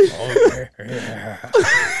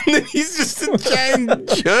 And then he's just a giant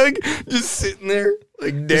jug just sitting there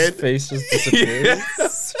like His dead. face just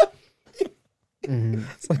disappears. Mhm.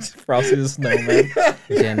 It's like Frosty the Snowman.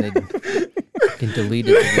 Damn, they can delete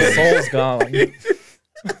it. The soul's gone.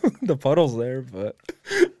 The puddle's there, but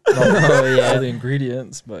Oh yeah. all the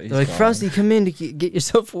ingredients. But he's They're like, gone. Frosty, come in to get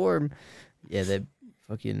yourself warm. Yeah, that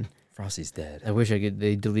fucking. Frosty's dead. I wish I could.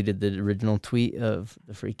 They deleted the original tweet of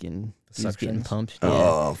the freaking he was getting Suctions? pumped. Yeah,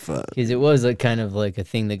 Oh fuck. because it was like kind of like a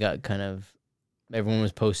thing that got kind of. Everyone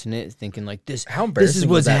was posting it, thinking like this. How This embarrassing is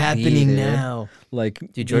would what's that be, happening dude? now. Like,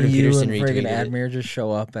 Dude, Jordan you Peterson and friggin' retweeted it. Admir just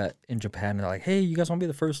show up in Japan and they're like, hey, you guys want to be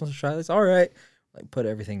the first ones to try this? All right. Like, put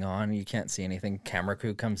everything on. You can't see anything. Camera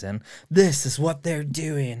crew comes in. This is what they're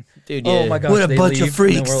doing. Dude, Oh yeah. my gosh. What a they bunch of leave, and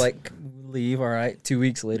then freaks. we're like, leave. All right. 2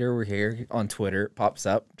 weeks later, we're here on Twitter. It pops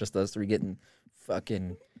up. Just us three getting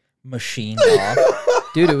fucking machined off.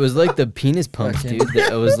 Dude, it was like the penis pump, Fucking dude.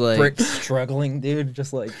 That was like, Brick struggling, dude.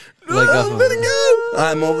 Just like like off of, Let it go.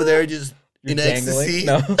 I'm over there just you're in dangling. ecstasy.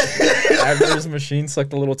 No. Admir's machine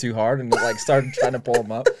sucked a little too hard and it like started trying to pull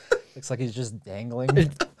him up. Looks like he's just dangling.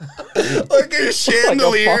 Like a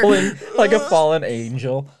chandelier. like a fallen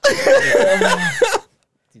angel.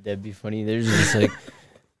 dude, that'd be funny. There's just like,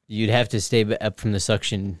 you'd have to stay up from the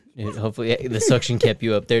suction. Hopefully, the suction kept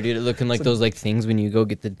you up there, dude. It looking like those like things when you go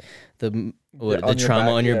get the on the your trauma back,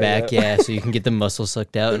 on your yeah, back, yeah. yeah. So you can get the muscle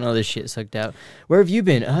sucked out and all this shit sucked out. Where have you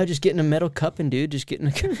been? Just getting a metal cupping, dude. Just getting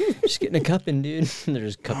a cupping, dude. They're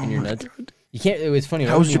just cupping your nuts. You can't. It's funny.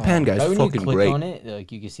 How was when you- Japan, guys? right when you Fucking click great. on it,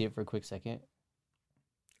 like you can see it for a quick second.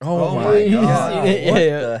 Oh my my God. god! Yeah, What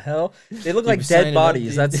yeah. the hell? They look You like were signing dead up,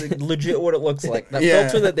 bodies. dude. That's legit what it looks like. That Yeah.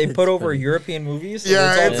 filter that they put It's over funny. European movies.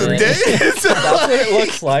 Yeah, and it's all a green. day. That's what it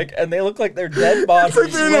looks like, and they look like they're dead bodies. It's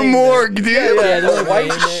like they're in a laying there. morgue, dude. Yeah, they're there's a white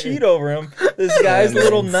laying there. sheet over him. This guy's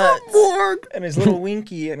little nuts Morgue. and his little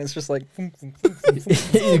winky, and it's just like.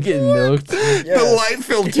 You're getting milked. Yeah. The light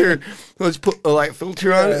filter. Let's put a light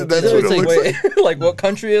filter on it. That's So what it's it like, looks like. Like what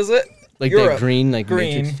country is it? Like Europe. that green, like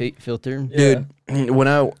Green. matrix filter. Yeah. Dude, when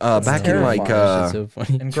I back in like terrifying. It's so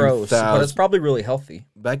funny. And gross, but 2000. it's probably really healthy.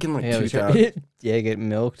 back in like Yeah, I was 2000. trying- yeah, get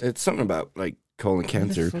milked. It's something about like colon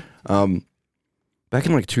cancer. Back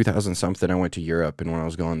in like 2000 something, I went to Europe, and when I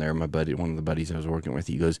was going there, my buddy, one of the buddies I was working with,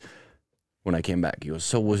 he goes, when I came back, he goes,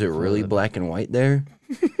 so was it really black and white there?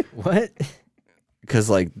 What? Because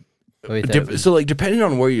like, Wait, that was- so like depending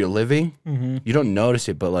on where you're living, Mm-hmm. you don't notice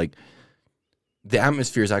it, but like the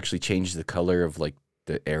atmospheres actually change the color of like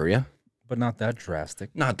the area. But not that drastic.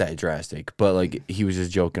 Not that drastic, but like he was just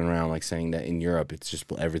joking around, like saying that in Europe it's just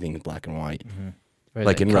everything's black and white. Right,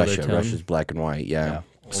 Like that in color Russia, tone. Russia's black and white. Yeah. Yeah.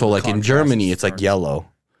 So All the like in contrast Germany, is it's like stark. yellow.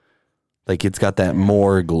 Like it's got that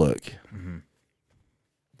morgue look.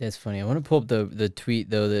 That's funny. I want to pull up the tweet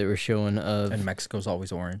though that we're showing of. And Mexico's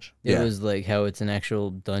always orange. It Yeah. was like how it's an actual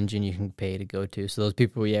dungeon you can pay to go to. So those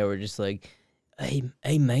people, yeah, were just like,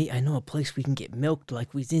 hey mate, I know a place we can get milked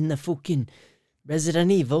like we's in the fucking Resident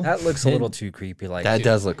Evil. That looks a little too creepy. Like That dude,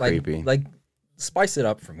 does look like- creepy. Like spice it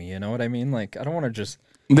up for me. You know what I mean? Like I don't want to just.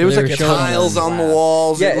 There was They like were showing tiles them on the lab.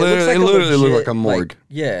 walls. Yeah, it it looks like literally a looked legit, like a morgue.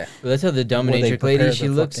 yeah. But that's how the they dominatrix lady prepare she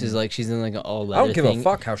the looks fucking- is like she's in like an all I leather don't give thing, a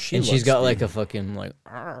fuck how she and looks. she's got dude. like a fucking like. It's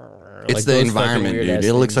like the those fucking environment, dude. weird-ass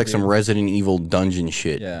It looks things, like some dude. Resident Evil dungeon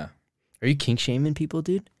shit. Yeah. Are you kink shaming people,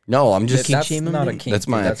 dude? No, I'm just. kink That's shame him, not a dude? kink. That's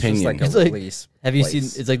dude. my That's opinion. Just like It's a like- release. Have you place.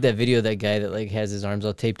 seen? It's like that video of that guy that like has his arms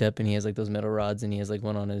all taped up and he has like those metal rods and he has like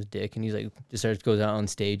one on his dick and he's like just goes out on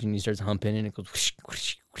stage and he starts humping and it goes whoosh,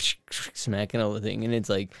 whoosh, smacking all the thing, and it's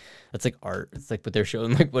like that's like art. It's like, but they're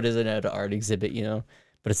showing like what is it at an art exhibit, you know?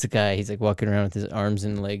 But it's the guy. He's like walking around with his arms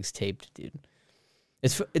and legs taped, dude.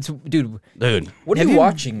 It's dude. What are Have you you-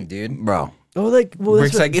 watching, dude? Bro. Oh, like well, that's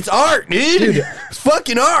Rick's what- like, it's art, dude. It's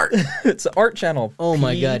fucking art. It's an art channel. oh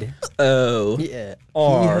my god, Oh. yeah.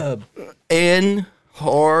 R. Yeah. N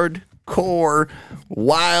hardcore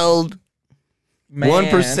wild Man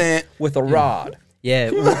 1% with a rod.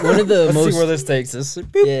 Yeah, one of the Let's most see where this takes us.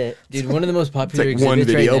 yeah, dude. One of the most It's popular like exhibits one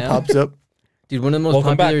video right now. pops up. Dude, one of the most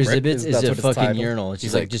Welcome back, popular Rick. exhibits is That's a what it's fucking titled. urinal. It's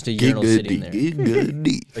He's just like, like just a get urinal good, sitting there. get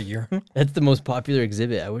good. A year. That's the most popular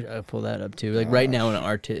exhibit. I wish I would pull that up too. Like right now in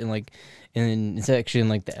art and like, and it's actually in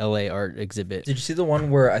like the LA art exhibit. Did you see the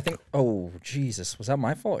one where I think? Oh Jesus, was that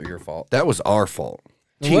my fault or your fault? That was our fault.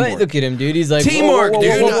 What? Teamwork. Look at him, dude. He's like Teamwork,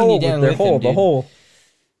 dude. Whoa, Whoa, you down the with hole, him, the dude. hole.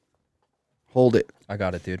 Hold it. I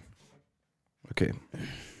got it, dude. Okay.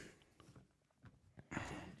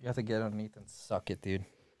 You have to get underneath and suck it, dude.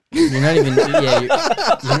 You're not even. Yeah,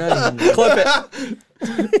 you're not even. Clip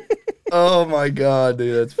it. Oh my god,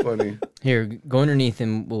 dude, that's funny. Here, go underneath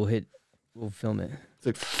and we'll film it. It's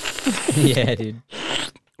like, Yeah, dude.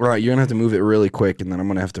 all right, you're gonna have to move it really quick, and then I'm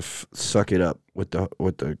gonna have to suck it up with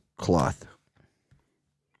the cloth.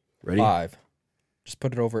 Ready? 5. Just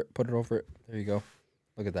put it over it. Put it over it. There you go.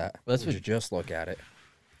 Look at that. Well, that's Would what- you just look at it.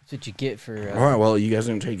 That's what you get for. All right, well, you guys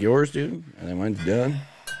gonna take yours, dude, and then mine's done.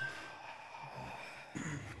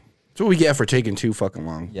 That's what we get for taking too fucking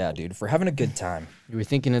long. Yeah, dude. For having a good time. You were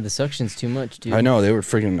thinking of the suctions too much, dude. I know they were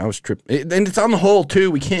freaking. I was tripping, and it's on the hole too.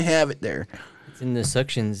 We can't have it there. It's in the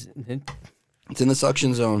suctions. It's in the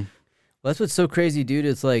suction zone. Well, that's what's so crazy, dude.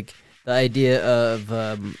 It's like the idea of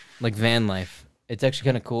like van life. It's actually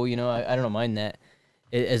kind of cool, you know. I don't mind that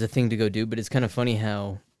as a thing to go do, but it's kind of funny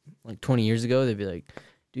how like 20 years ago they'd be like,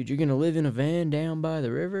 "Dude, you're gonna live in a van down by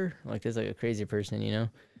the river?" Like that's like a crazy person, you know.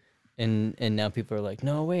 And now people are like,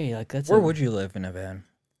 "No way!" Like that's Where would you live in a van?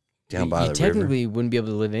 Down by you the technically wouldn't be able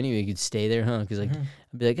to live anywhere. You could stay there, huh? Because like Mm-hmm.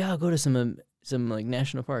 I'd be like, "Oh, I'll go to some like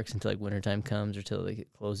national parks until like wintertime comes or till like it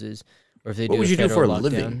closes." Or if they What do would a you do for a federal lockdown.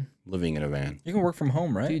 living? Living in a van. You can work from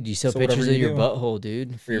home, right? Dude, you sell So pictures whatever of you your do butthole,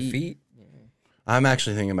 dude. for your feet. I'm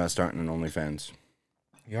actually thinking about starting an OnlyFans.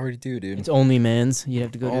 You already do, dude. It's OnlyMans. You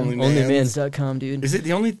have to go to OnlyMans. onlymans.com, dude. Is it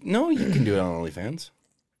the only? No, you can do it on OnlyFans.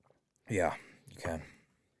 Yeah, you can.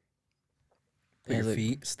 Put Yeah, your look.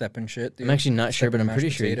 feet, step and shit, dude. I'm actually not sure, Step but in I'm pretty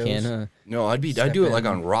mashed sure you can, potatoes. huh? No, I'd Step do it like in.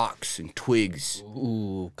 on rocks and twigs.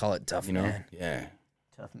 Ooh, call it tough, You know? man. Yeah.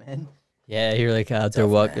 Tough man. Yeah, you're like out there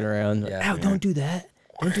Tough walking man. around. Like, Yeah. ow, don't do that.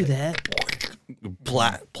 Don't do that.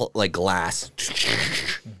 Like glass.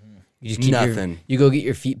 You just keep Nothing. you go get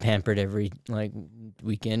your feet pampered every like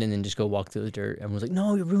weekend and then just go walk through the dirt. Everyone's like,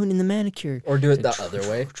 no, you're ruining the manicure. Or do it the other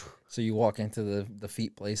way. So you walk into the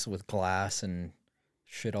feet place with glass and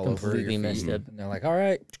shit all over Completely your messed feet, up. and they're like, "All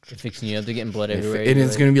right, They're fixing you up. They're getting blood And everywhere. it's You're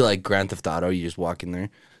like, gonna be like Grand Theft Auto. You just walk in there,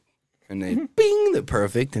 and they bing, they're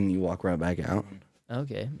perfect, and you walk right back out.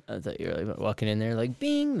 okay. I thought you were like walking in there like,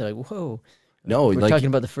 bing. They're like, whoa. No, We're like talking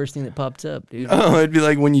about the first thing that popped up, dude. oh, it'd be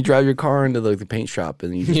like when you drive your car into like the paint shop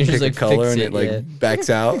and you just You pick just, like, a color fix and it, it like yeah. backs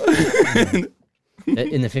out.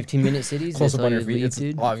 In the 15-minute cities, close that's up all on your you feet." lead, It's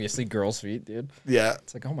dude. obviously girls' feet, dude. Yeah.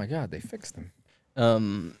 It's like, oh my god, they fixed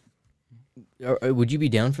them. Would you be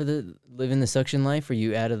down for the living the suction life? Or are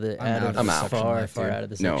you out of the I'm out of the suction far life, far dude. out of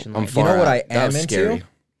the No, suction I'm life? far You know what out. I That am was into? scary.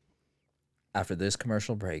 After this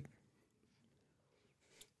commercial break,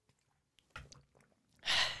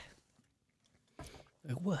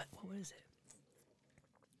 Like, what? What is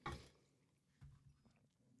it?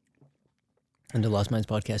 And the Lost Minds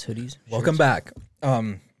podcast hoodies. welcome back.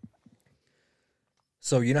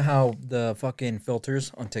 So you know how the fucking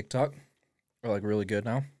filters on TikTok are like really good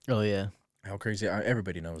now? Oh yeah. How crazy!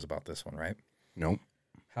 Everybody knows about this one, right? Nope.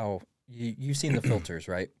 How you've seen the filters,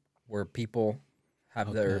 right? Where people have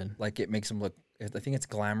Oh, their God. like it makes them look. I think it's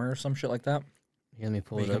glamour or some shit like that. Here, let me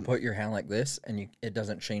pull Where it you can up. put your hand like this, and it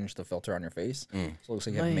doesn't change the filter on your face. So it looks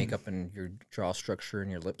like you have Lame. makeup, and your jaw structure and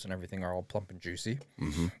your lips and everything are all plump and juicy.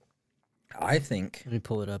 Mm-hmm. I think Let me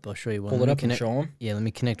pull it up. I'll show you one. pull Let it me up and connect- show them. Yeah, let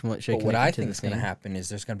me connect one. Should But what connect I it to think the is going to thing? happen is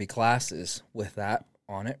there's going to be glasses with that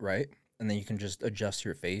on it, right? And then you can just adjust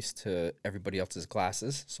your face to everybody else's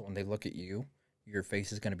glasses. So when they look at you, your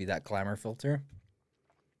face is going to be that glamour filter.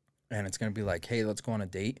 And it's going to be like, hey, let's go on a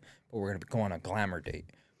date, but we're going to go on a glamour date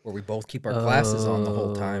where we both keep our glasses on the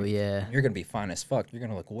whole Oh, time. yeah. You're going to be fine as fuck. You're going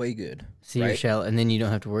to look way good. See your right? shell, and then you don't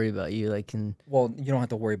have to worry about you. Like, Well, you don't have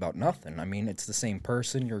to worry about nothing. I mean, it's the same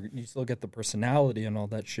person. You still get the personality and all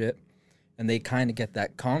that shit, and they kind of get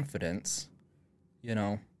that confidence, you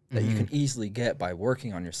know, that you can easily get by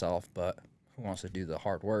working on yourself. But who wants to do the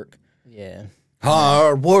hard work? yeah.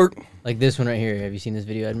 Hard work. Like this one right here. Have you seen this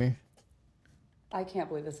video, Admir? I can't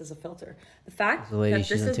believe this is a filter. The fact The lady, that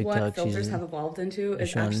she's this on is what TikTok, filters she's have evolved into is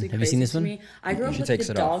Sean, actually have you crazy seen this to one? me. I grew up She with takes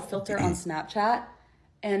the it dog off. filter on Snapchat,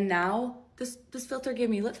 and now this filter gave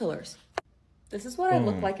me lip fillers. This is what I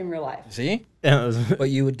look like in real life. See? That was But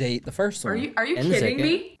you would date the first one. Are you And the kidding second.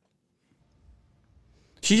 me?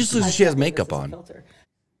 She just looks I like she has can't believe makeup this is a on. filter.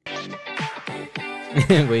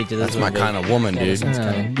 Wait till this That's one, my babe. kind of woman,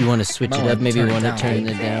 dude. You want to switch it Might up? wanna Maybe you turn it want to down, turn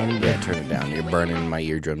babe. it down. Yeah, turn it down. You're burning my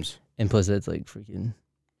eardrums. And plus, that's like freaking.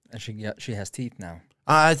 And she has teeth now.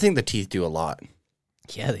 I think the teeth do a lot.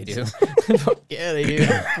 Yeah, they do. Fuck yeah, they do.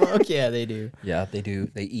 Fuck yeah, they do. Yeah, they do.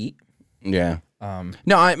 They eat. Yeah.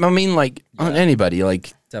 No, I mean, like, on anybody,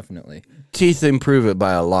 like, Definitely. teeth improve it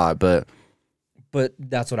by a lot, but But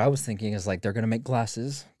that's what I was thinking is like they're going to make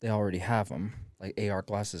glasses. They already have them, like AR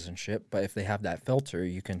glasses and shit. But if they have that filter,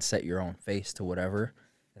 you can set your own face to whatever.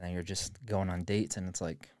 And then you're just going on dates and it's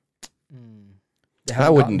like. They I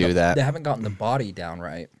haven't wouldn't gotten do that. They haven't gotten the body down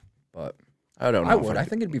right. But I don't know. I if would. I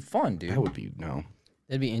think it'd be fun, dude. I would be, no.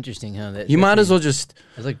 That'd be interesting, huh? You might as well just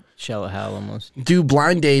It's like Shallow Hal almost. do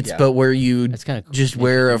blind dates, Yeah. but where you That's kind of cool. just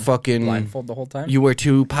wear a fucking. Blindfold the whole time. You wear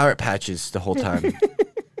 2 pirate patches the whole time.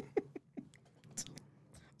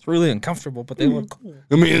 It's really uncomfortable, but they look cool.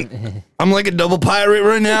 I mean, I'm like a double pirate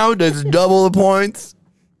right now. That's double the points.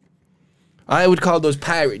 I would call those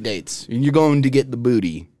pirate dates. And you're going to get the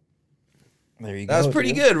booty. There you go. That's pretty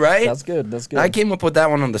dude. good, right? That's good. That's good. I came up with that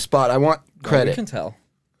one on the spot. I want You credit. can tell.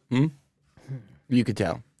 You could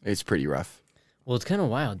tell. It's pretty rough. Well, it's kind of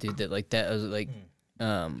wild, dude. That like that was like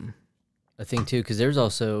a thing too, because there's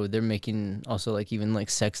also they're making also like even like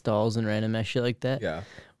sex dolls and random ass shit like that. Yeah.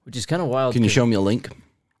 Which is kind of wild. Can you 'cause- show me a link?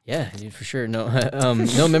 Yeah, dude, for sure. No,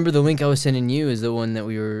 no. Remember the link I was sending you is the one that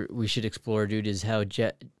we should explore, dude. Is how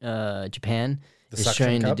Japan The is suction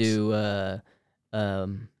trying cups? to do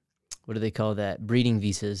what do they call that? Breeding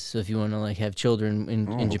visas. So if you want to like have children in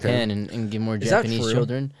okay. Japan and get more Is that Japanese true?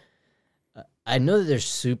 children, I know that they're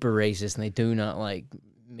super racist and they do not like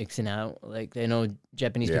mixing out. Like they know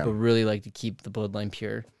Japanese Yeah. people really like to keep the bloodline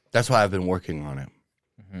pure. That's why I've been working on it.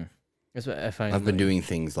 That's what I find. I've been like- doing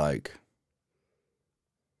things like,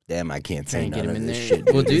 damn, I can't say Trying to get none him of in this there.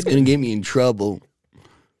 shit. Well, Dude, it's dude- gonna get me in trouble.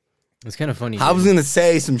 It's kind of funny. I was gonna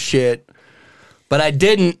say some shit, but I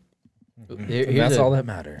didn't. That's all that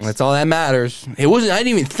matters. That's all that matters. It wasn't. I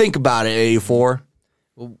didn't even think about it. 84.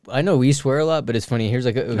 Well, I know we swear a lot, but it's funny. Here's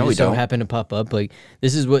like No, we just so don't. happened to pop up. Like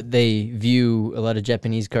this is what they view. A lot of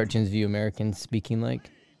Japanese cartoons view Americans speaking like.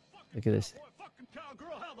 Look at this. Fucking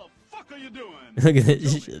cowgirl, how the fuck are you doing? Look at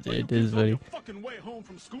this shit, dude. This is funny. Fucking way home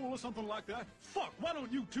from school or something like that? Fuck, why don't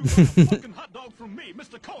you two have a fucking hot dog from me,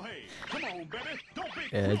 Mr. Kohei? Come on, baby. Don't be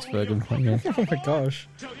Yeah, it's cruel, fucking you funny. Oh my gosh.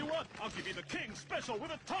 Tell you what, I'll give you the king special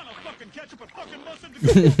with a ton of fucking ketchup and fucking mustard to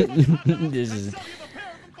go with the fucking hot dog This and is- sell you the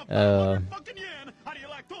pair of them for 500 fucking yen. How do you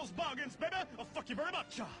like those bargains, baby? Oh, fuck you very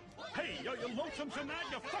much. Hey, are you lonesome tonight,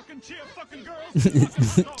 you fucking cheer fucking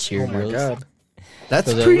girls? Cheer Oh my girls. god. That's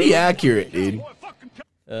So they're pretty really- accurate, dude. Boy, fucking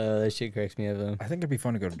That shit cracks me up. Though. I think it'd be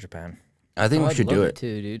fun to go to Japan. I think we I'd should love do it.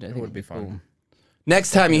 too, dude. I think would it'd be fun. cool.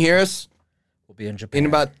 Next time you hear us, We'll be in Japan. in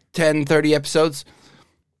about 10, 30 episodes,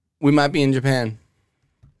 we might be in Japan.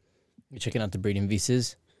 You're checking out the breeding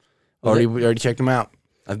visas. We already checked them out.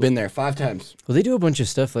 I've been there 5 times. Well, they do a bunch of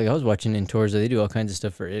stuff. Like I was watching in tours, they do all kinds of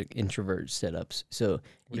stuff for introvert setups. So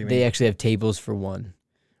do you they mean? actually have tables for one.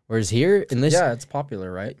 Whereas here, unless Yeah, it's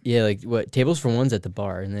popular, right? yeah, like what tables for one's at the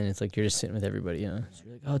bar, and then it's like you're just sitting with everybody. You know, so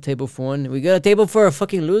you're like, oh, table for one. We got a table for a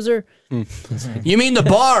fucking loser. You mean the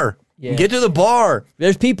bar? Yeah. Get to the bar.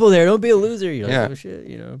 There's people there. Don't be a loser. You're like, Yeah. oh shit.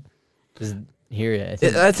 You know, 'Cause here, I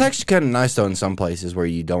think That's actually kind of nice though in some places where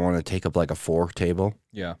you don't want to take up like a 4 table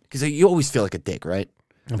Yeah. because you always feel like a dick, right?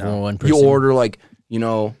 for one You person. order like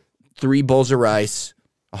 3 bowls of rice,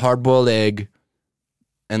 a hard-boiled egg,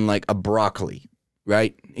 and like a broccoli,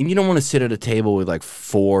 right? And you don't want to sit at a table with like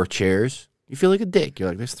 4 chairs. You feel like a dick. You're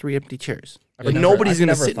like, there's 3 empty chairs, but nobody's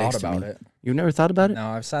gonna sit next to me. it. You've never thought about it?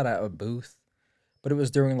 No, I've sat at a booth, but it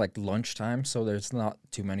was during like lunchtime, so there's not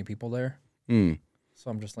too many people there. Hmm. So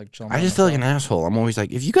I'm just like chilling. I by just feel like an myself. asshole. I'm always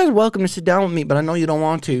like, if you guys are welcome to sit down with me, but I know you don't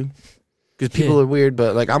want to, because people are weird.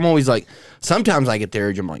 But like, I'm always like, sometimes I get the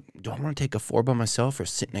urge. I'm like, do I want to take a 4 by myself or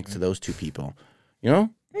sit next to those 2 people? You know?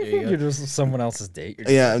 You're just someone else's date. You're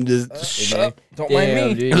Yeah, I'm just. Don't mind Damn,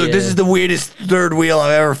 me. dude, Look, this yeah. is the weirdest third wheel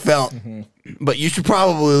I've ever felt. But you should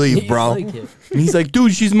probably leave, You bro. like it. And he's like,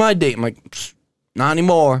 dude, she's my date. I'm like, "Psst, not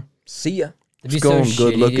anymore. See ya. It'd be Just going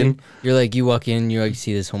good shitty, looking. dude. You're like, you walk in, you like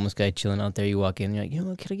see this homeless guy chilling out there. You walk in, you're like, you know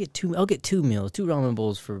what? Can I get 2? I'll get 2 meals, 2 ramen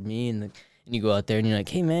bowls for me And you go out there and you're like,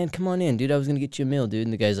 hey, man, come on in, dude. I was going to get you a meal, dude.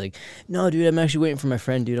 And the guy's like, no, dude, I'm actually waiting for my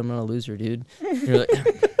friend, dude. I'm not a loser, dude. And you're like,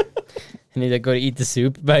 and you like go to eat the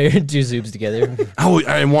soup, buy your 2 soups together.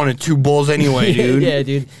 I wanted 2 bowls anyway, dude. Yeah,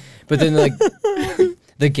 dude. But then like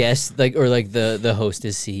the guest, like or like the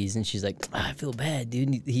hostess sees, and she's like, I feel bad,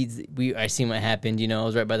 dude. I seen what happened. You know, I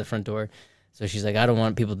was right by the front door, so she's like, I don't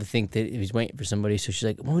want people to think that he's waiting for somebody. So she's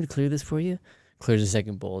like, want me to clear this for you? Clears the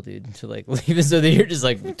 2nd bowl, dude. To like leave it so that you're just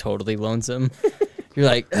like totally lonesome. You're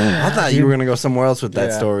like, I thought you were gonna go somewhere else with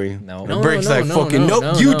that Yeah. story. No. And Brick's like, no, fucking, no,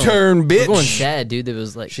 nope, no, you no. turn, bitch. We're going sad, dude. That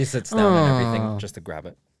was like, She sits down and Aw. everything just to grab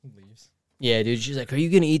it. Leaves. yeah, dude. She's like, are you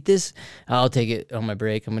gonna eat this? I'll take it on my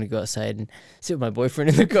break. I'm gonna go outside and sit with my boyfriend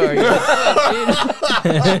in the car. You're like, "Fuck,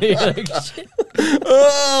 dude." You're like, shit.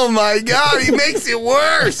 Oh my god, he makes it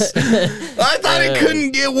worse. I thought it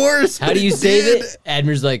couldn't get worse. How but do you it save did. it?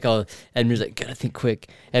 Admir's like, gotta think quick.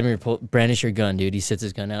 Admir, brandish your gun, dude. He sets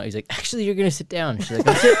his gun out. He's like, actually, you're gonna sit down. She's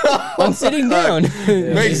like, I'm sitting down.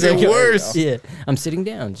 Makes She's it like, worse. Yeah, I'm sitting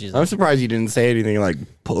down. She's I'm like, surprised you didn't say anything like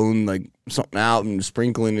pulling like something out and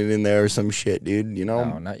sprinkling it in there or some shit, dude. You know?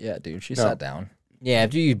 No, not yet, dude. She sat down. yeah.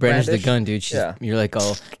 After you brandish the Brandish? gun, dude, Yeah. you're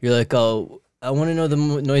like, I want to know the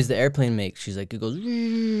noise the airplane makes. She's like, it goes,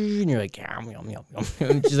 and you're like, yum, yum, yum,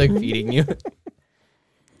 yum. She's like feeding you.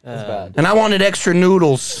 That's bad. And I wanted extra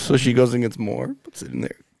noodles, so she goes and gets more. Puts it in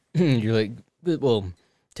there. You're like, well,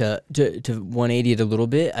 to 180 it a little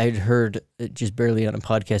bit. I'd heard just barely on a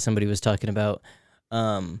podcast somebody was talking about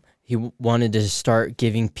he wanted to start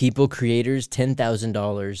giving creators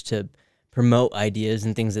 $10,000 to promote ideas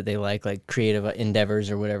and things that they like creative endeavors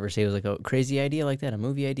or whatever. Say it was like a crazy idea like that, a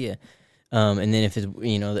movie idea. And then if it's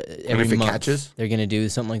every if it month catches? they're gonna do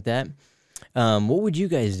something like that. What would you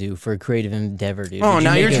guys do for a creative endeavor, dude? Oh, Would you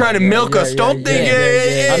now make you're it- trying to milk us. Don't think.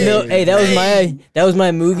 Hey, that was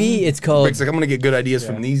my movie. It's called. Brick's like, I'm gonna get good ideas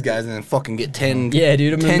from these guys and then fucking get 10, Yeah,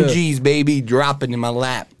 dude. I'm 10 gonna- G's, baby, dropping in my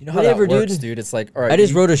lap. You know how Whatever, that works, dude. dude? It's like, all right. I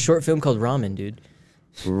just you- wrote a short film called Ramen, dude.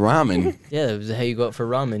 Ramen. Yeah, that was how you go out for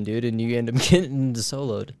ramen, dude, and you end up getting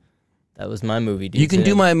soloed. That was my movie, dude. You can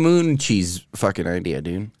do my moon cheese fucking idea,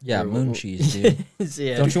 dude. Yeah, moon cheese, dude.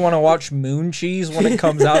 yeah. Don't you want to watch Moon Cheese when it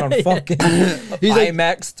comes out on fucking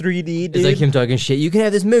IMAX 3D, dude? It's like him talking shit. You can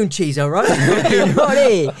have this moon cheese, all right?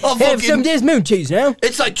 Righty. Have fucking- some of this moon cheese now.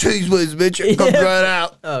 It's like cheese whiz, bitch. It comes right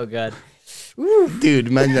out. Oh god. Dude,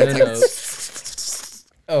 imagine I don't know. that.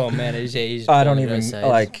 Oh man, he's I don't pulling it even aside.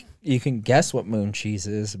 like. You can guess what moon cheese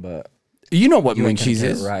is, but You know what you moon ain't gonna cheese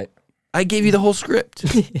get it is. right? I gave you the whole script.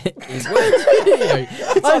 It's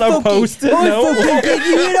on a Post-it note. Give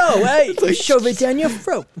you it all, right? Shove it down your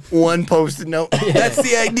throat. One post-it note. That's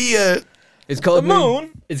the idea. It's called The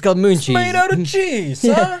moon? It's called moon cheese. Made out of cheese,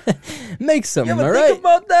 huh? Make You something, ever all think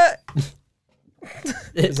right? about that?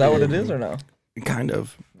 Is that what it is or no? Kind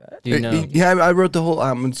of. Dude, no. Yeah, I wrote the whole.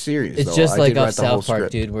 I'm serious. It's though. just I like did write off the whole South Park,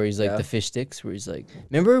 script. dude, where he's like Yeah. the fish sticks, where he's like,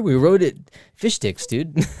 remember we wrote it, fish sticks,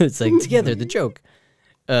 dude. It's like together, the joke.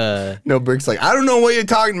 No, Brick's like, I don't know what you're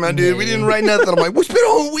talking about, dude. We didn't write nothing. I'm like, we spent a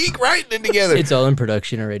whole week writing it together. It's all in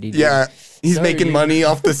production already. Dude. Yeah, he's Sorry, making dude. money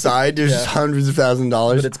off the side. There's hundreds of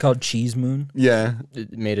 $1,000s. But it's called Cheese Moon. Yeah,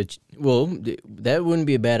 It made a that wouldn't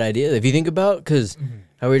be a bad idea if you think about because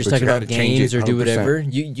how we were just But talking you about gotta change games it or do 100%. whatever.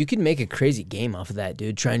 You could make a crazy game off of that,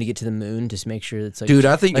 dude. Trying to get to the moon, just make sure it's like, dude.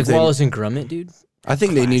 I think like if they- Wallace and Gromit, dude. I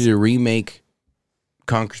think they need to remake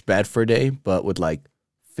Conker's Bad Fur Day, but with like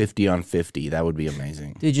 50 on 50. That would be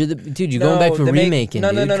amazing. Dude, you're going back to they make- remaking.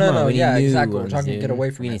 No, dude. no, Come on, no. we need Yeah, new exactly. We're ones, talking to dude. get away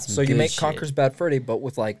from We need it. some So you good make shit. Conker's Bad Fur Day, but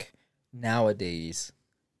with like nowadays,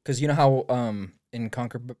 because you know how in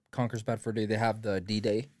Conker's Bad Fur Day they have the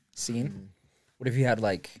D-Day scene. What if you had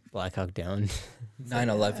like Black Hawk Down.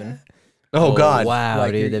 9/11? Oh, God. Wow,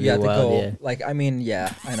 Like dude, you that'd be had to wild. go. Yeah. Like I mean,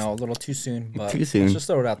 yeah, I know a little too soon, but Too soon. let's just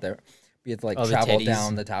throw it out there. You have to like Oh, the travel teddies.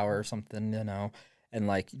 down the tower or something, and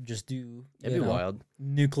like just do That'd you be know, wild.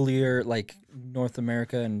 nuclear like North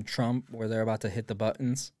America and Trump where they're about to hit the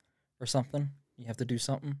buttons or something. You have to do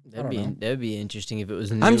something. I don't know. That'd be interesting if it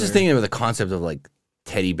was. I'm just thinking of the concept of like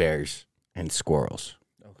teddy bears and squirrels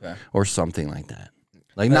Okay. or something like that.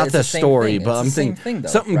 Like But not it's the the same story, thing. but It's I'm the same thinking thing, though,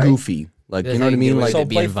 something right? goofy. Like That's you know how what I you mean? get away Like So with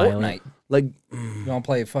play being violent. Fortnite. like You want to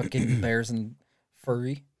play fucking bears and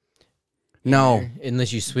furry? no.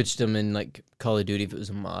 Unless you switched them in like Call of Duty, if it was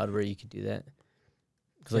a mod where you could do that.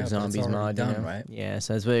 'Cause, like Yeah, but it's zombies already mod, done, you know? right? Yeah,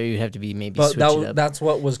 so that's where you'd have to be maybe But switch it up. that's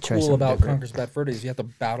what was Try cool something about different. Conker's Bad Fur Day is you have to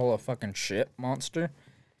battle a fucking shit monster.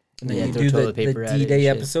 And then Yeah, you throw do toilet the paper at it and D-Day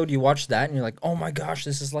shit. episode. You watch that and you're like, oh my gosh,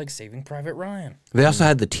 this is like Saving Private Ryan. They also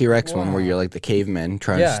had the T-Rex one where Wow. you're like the cavemen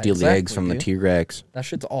trying Yeah, to steal the eggs exactly, from the dude. T-Rex. That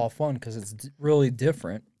shit's all fun because it's really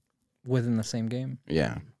different within the same game.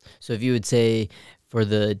 Yeah. So if you would say for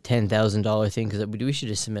the $10,000 thing because we should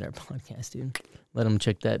just submit our podcast, dude. Let them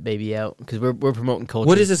check that baby out because we're promoting culture.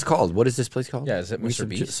 What is this called? What is this place called? Yeah, is it Mr.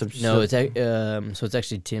 Beast? No, it's so it's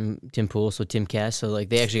actually Tim Pool, so Timcast. So like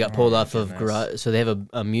they actually got pulled off of Garage. So they have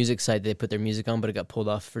a music site that they put their music on, but it got pulled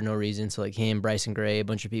off for no reason. So like him, Bryson Gray, a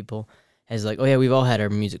bunch of people has like, oh yeah, we've all had our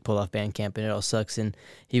music pulled off Bandcamp and it all sucks. And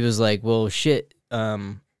he was like, well shit,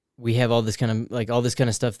 we have all this kind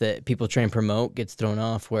of stuff that people try and promote gets thrown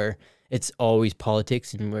off where it's always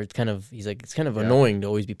politics and where it's kind of, he's like, it's kind of annoying to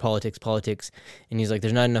always be politics. And he's like,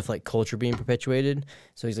 there's not enough like culture being perpetuated.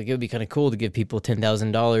 So he's like, it would be kind of cool to give people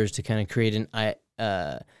 $10,000 to kind of create an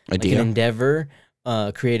like an endeavor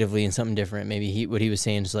creatively in something different. Maybe what he was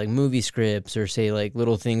saying is like movie scripts or say like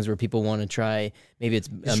little things where people want to try. Maybe it's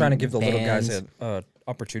He's trying to give the little guys bands. an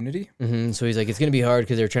opportunity. Mm-hmm. So he's like, it's going to be hard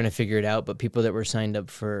because they're trying to figure it out. But people that were signed up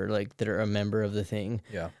for like that are a member of the thing,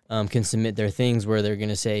 can submit their things where they're going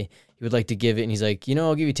to say he would like to give it, and he's like,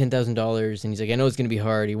 I'll give you $10,000, and he's like, I know it's going to be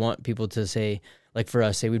hard. You want people to say, like for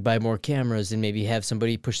us, say we'd buy more cameras and maybe have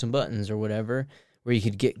somebody push some buttons or whatever, where you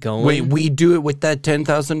could get going. Wait, we do it with that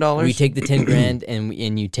 $10,000? We take the 10 grand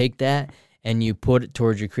and you take that and you put it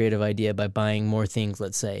towards your creative idea by buying more things.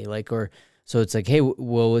 Let's say so it's like, hey,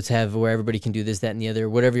 well, let's have where everybody can do this, that, and the other,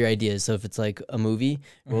 whatever your idea is. So if it's like a movie,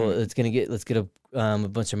 well, let's get a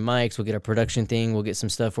bunch of mics. We'll get our production thing. We'll get some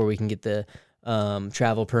stuff where we can get the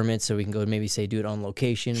travel permits, so we can go maybe say do it on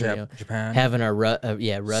location. Japan, having our rust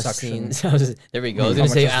suction. scenes. There we go. I was gonna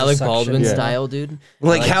say Alec Baldwin style, dude.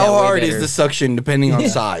 Like that how way hard is better. the suction depending on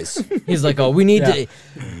size? He's like, oh, we need to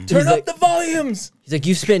turn up the volumes. He's like,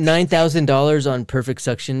 you spent $9,000 on perfect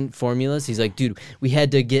suction formulas. He's like, dude, we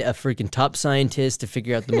had to get a freaking top scientist to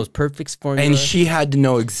figure out the most perfect formula. And she had to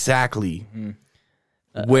know exactly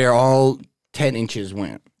where all 10 inches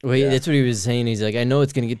went. Well, that's what he was saying. He's like, I know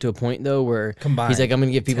it's going to get to a point, though, where Combined. he's like, I'm going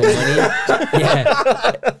to give people money.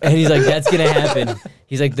 Yeah. And he's like, that's going to happen.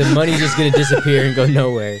 He's like, the money's just going to disappear and go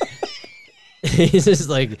nowhere. He's just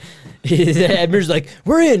like, Edmer's like,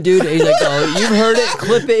 we're in, dude. He's like, oh, you've heard it.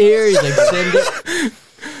 Clip it here. He's like, send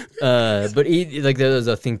it. But he, like, there was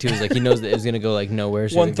a thing, too. Is like, he knows that it was going to go, like, nowhere.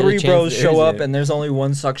 So When like, there's a three chance bros that show there's up a- and there's only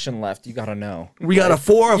one suction left, you gotta know. We got a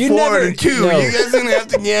 4, a 4, and a 2. No. You guys gonna have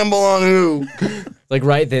to gamble on who. Like,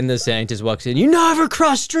 right then, the scientist walks in. You never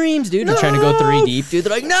cross streams, dude. They're trying to go 3 deep, dude.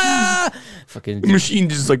 They're like, nah. Fucking, you Machine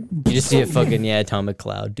just like. just see a fucking, atomic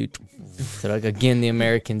cloud, dude. They're like, again, the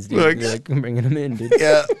Americans, dude. Like- They're like, bringing them in, dude.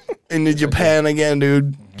 Yeah. Into Japan again,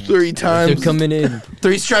 dude. 3 They're times. coming in.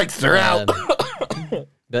 3 strikes, they're out.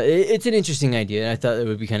 But it's an interesting idea, and I thought it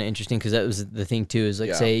would be kind of interesting because that was the thing, too, is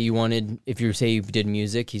like, say you wanted, if you did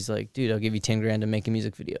music, he's like, dude, I'll give you 10 grand to make a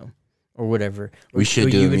music video or whatever. We should Or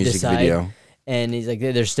do you a would music decide. video. And he's like,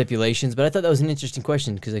 there's stipulations, but I thought that was an interesting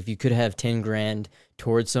question because if you could have 10 grand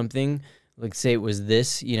towards something, like say it was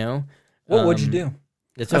this, What would you do?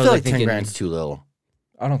 That's I what feel I like was 10 thinking. grand's too little.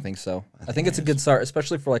 I don't think so. I think it's a good start,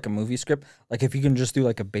 especially for like a movie script. Like if you can just do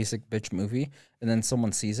like a basic bitch movie and then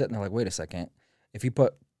someone sees it and they're like, wait a second. If you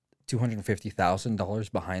put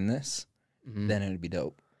 $250,000 behind this, then it would be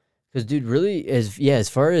dope. Because, dude, really, as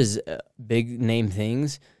far as big name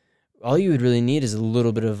things, all you would really need is a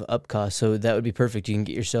little bit of up cost. So that would be perfect. You can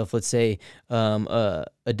get yourself, let's say, a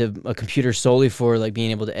computer solely for like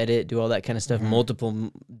being able to edit, do all that kind of stuff.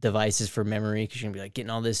 Multiple devices for memory because you're gonna be like getting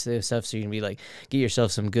all this stuff. So you're gonna be like, get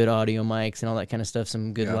yourself some good audio mics and all that kind of stuff,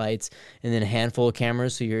 some good lights, and then a handful of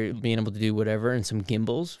cameras. So you're being able to do whatever, and some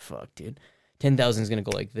gimbals. Fuck, dude, 10,000 is gonna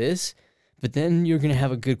go like this, but then you're gonna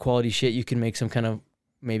have a good quality shit. You can make some kind of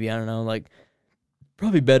maybe I don't know like.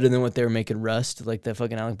 Probably better than what they were making Rust, like that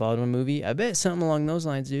fucking Alec Baldwin movie. I bet something along those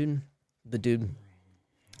lines, dude. The dude,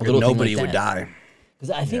 Nobody would die. Because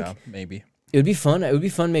I think Maybe. it would be fun. It would be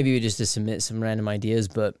fun, maybe just to submit some random ideas.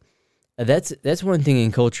 But that's one thing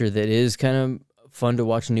in culture that is kind of fun to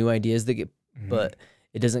watch new ideas that get, but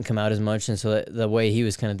it doesn't come out as much. And so the way he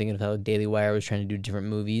was kind of thinking of how Daily Wire was trying to do different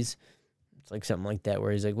movies. It's like something like that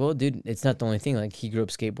where he's like, well, dude, it's not the only thing. Like he grew up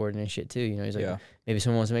skateboarding and shit too. He's like, maybe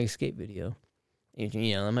someone wants to make a skate video.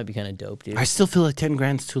 That might be kind of dope, dude. I still feel like 10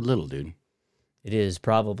 grand's too little, dude. It is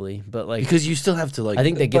probably, but like Because you still have to like. I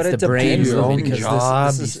think that But gets it the brain depends, your though, own moving. because job.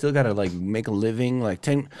 this You is- still gotta like make a living. Like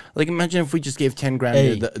 10. Like imagine if we just gave 10 grand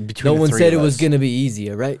Hey, between no the one three said of it was us, gonna be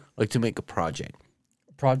easier, right? like to make a project.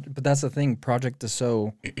 But that's the thing. Project is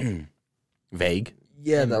so Vague.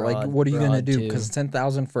 that And like, broad- what are you gonna broad, do? too. Because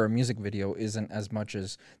 10,000 for a music video isn't as much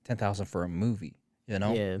as 10,000 for a movie. You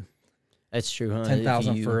know, Yeah, that's true, huh?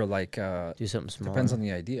 10,000 If you for like do something small. depends on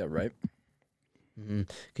the idea, right?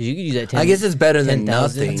 Because you could use that. 10, I guess it's better than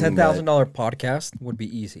 10,000. nothing. $10,000 podcast would be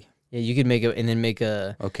easy Yeah, you could make a and then make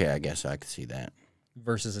a. but- Okay, I guess I could see that.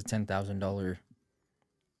 versus a $10,000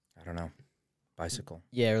 I don't know, bicycle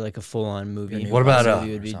Yeah, or like a full on movie. Your new What about,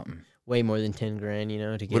 Movie would or be something. way more than 10 grand, you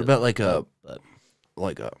know, to get. What about like a but-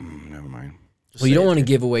 never mind. Just well, you say don't it, want to dude.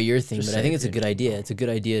 give away your thing, Just but I say think it, it's a dude. good idea. It's a good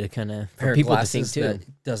idea to kind of Pair for of people to think glasses too.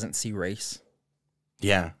 that doesn't see race.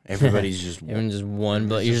 Yeah, everybody's just Everyone just one,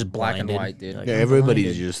 but you're just black and blinded. white, dude. You're like, yeah, I'm everybody's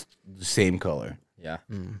blinded. just the same color. Yeah,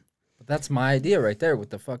 Mm. but that's my idea right there with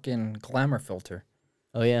the fucking glamour filter.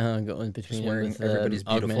 Oh yeah, huh? Going between wearing with everybody's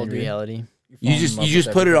beautiful, augmented dude. reality. fall in love You with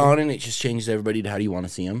just put it everybody. on and it just changes everybody to how do you want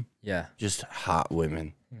to see them. Yeah, Just hot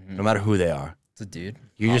women, no matter who they are. it's a dude.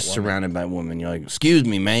 You're Hot just woman. surrounded by women. You're like, excuse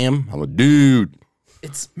me, ma'am, I'm a dude.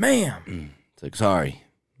 It's ma'am. It's like, sorry,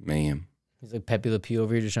 ma'am. He's like Pepe Le Pew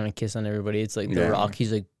over here, just trying to kiss on everybody. It's like The Yeah. Rock.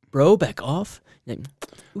 He's like, bro, back off. Like,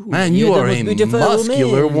 "Ooh, Man, you're you the are most a beautiful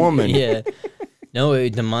muscular woman." Yeah. No,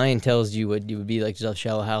 the mind tells you what you would be like. Just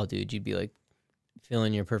shallow how, dude. You'd be like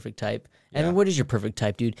feeling your perfect type. I mean, what is your perfect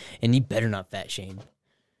type, dude? And you better not fat shame.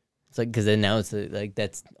 It's like because then now it's like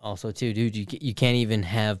that's also too, dude. You can't even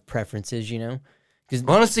have preferences, you know, because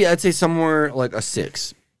Honestly, I'd say somewhere like a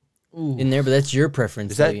 6. in there, but that's your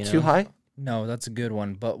preference. Is that though, you know? too high? No, that's a good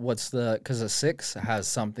one. But what's because a 6 has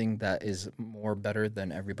something that is more better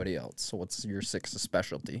than everybody else. So what's your 6's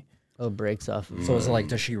specialty? Oh, it breaks off. So it's like,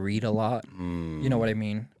 does she read a lot? You know what I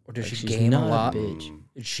mean? Or does Like, she she's game not a a lot? bitch.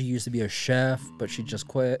 She used to be a chef, but she just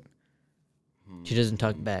quit. She doesn't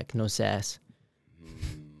talk back. No sass.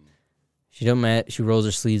 She don't She rolls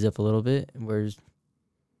her sleeves up a little bit. And wears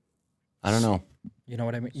I don't know. You know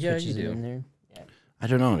what I mean? Yeah, you switches it in do. there. I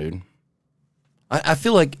don't know, dude. I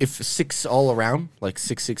feel like if 6 all around, like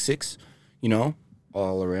 666, you know,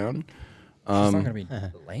 all around. She's not gonna be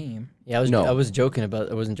lame. Yeah, I No. wasn't joking about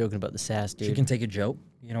the sass, dude. She can take a joke.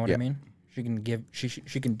 You know what Yeah. I mean? She can give. She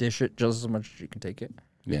can dish it just as much as she can take it.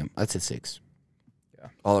 Yeah, I'd say 6. Yeah.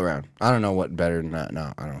 All around. I don't know what better than that.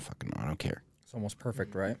 No, I don't fucking know. I don't care. It's almost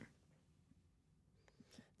perfect, right?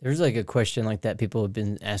 There's like a question like that people have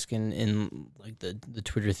been asking in like the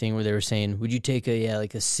Twitter thing where they were saying, would you take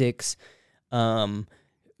like a 6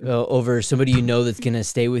 over somebody you know that's gonna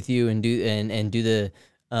stay with you and do the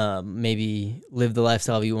maybe live the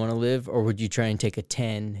lifestyle you want to live, or would you try and take a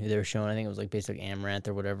 10 who they were showing? I think it was like based like Amaranth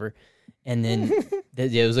or whatever, and then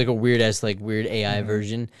it was like a weird AI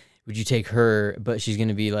version. Would you take her, but she's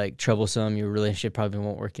gonna be like troublesome? Your relationship probably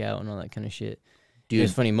won't work out and all that kind of shit. Dude.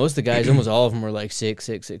 It's funny. Most of the guys, almost all of them, were like 6,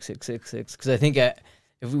 6, 6, 6, 6, 6. Because I think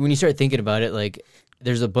when you start thinking about it, like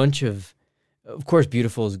there's a bunch of course,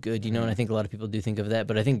 beautiful is good, you know, and I think a lot of people do think of that.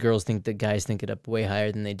 But I think girls think that guys think it up way higher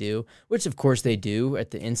than they do, which of course they do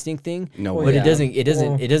at the instinct thing. No Well, way. But yeah. it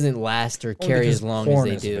doesn't Well, last or Only carry because as long as porn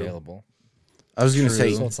they is do. Available. I was going to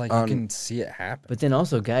say, So it's like you can see it happen. But then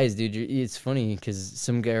also, guys, dude, it's funny because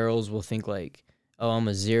some girls will think like, "Oh, I'm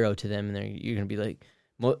a 0 to them," and you're gonna be like,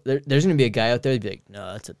 "There's gonna be a guy out there that'd be like,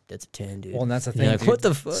 no, that's a 10, dude." Well, and that's the And you're thing. like, dude. what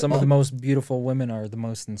the fuck? Some of the most beautiful women are the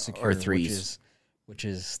most insecure, Or threes. which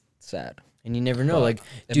is sad. And you never know. But Like,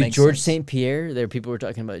 it dude, makes George sense. St. Pierre, there people were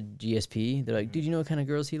talking about GSP. They're like, dude, you know what kind of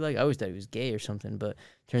girls he like? I always thought he was gay or something, but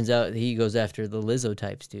turns out he goes after the Lizzo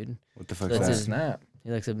types, dude. what the fuck That's is his- that? Snap. He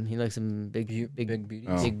likes some big, Big beauties.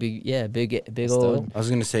 Oh. big, yeah, big Still. old. I was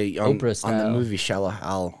gonna say Oprah on the style. movie Shallow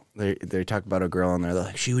Hal, they talk about a girl on there. They're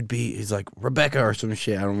like, she would be. He's like Rebecca or some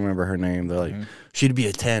shit. I don't remember her name. They're like, she'd be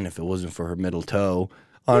a 10 if it wasn't for her middle toe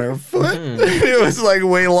on her foot. It was like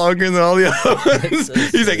way longer than all the other ones. so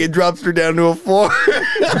He's like, it drops her down to a 4.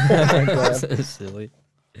 So silly.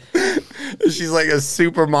 She's like a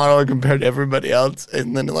supermodel compared to everybody else.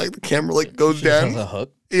 And then like the camera like goes She just has down. a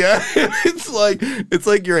hook. Yeah, it's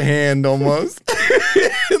like your hand almost.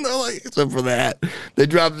 And they're like, except for that, they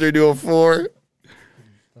dropped her to a 4.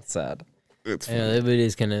 That's sad. It's I know, but it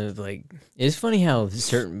is kind of like it's funny how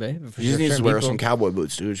certain. For You just need to certain wear people- some cowboy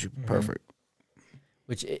boots, dude. She's perfect.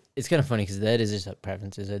 Which it's kind of funny because that is just like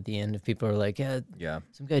preferences at the end. If people are like, yeah, Yeah.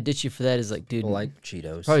 some guy ditched you for that, is like, dude, People like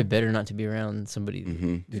Cheetos. probably better not to be around somebody.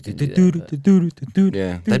 Mm-hmm. who can do that, but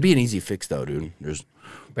Yeah, that'd be an easy fix though, dude. There's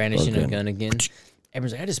brandishing a Okay. gun again.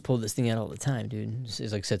 Everyone's like, I just pulled this thing out all the time, dude.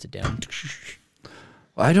 It's like sets it down.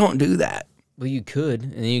 I don't do that. Well, you could,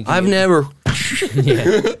 and then you. Can I've get- never. Yeah,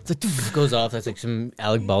 it's like goes off. That's like some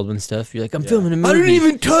Alec Baldwin stuff. You're like, I'm filming a movie. I didn't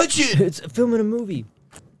even touch it. It's filming a movie.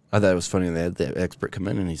 I thought it was funny. They had the expert come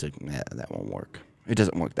in and he's like, "Nah, that won't work. It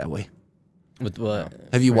doesn't work that way." With what?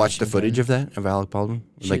 Have you watched the footage of that of Alec Baldwin,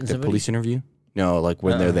 like Shooting the somebody? police interview? No, like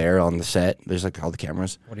when they're there on the set. There's like all the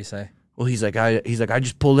cameras. What do you say? Well, he's like, I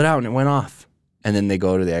just pulled it out and it went off. And then they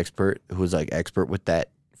go to the expert who's like expert with that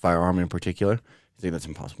firearm in particular. He's like, that's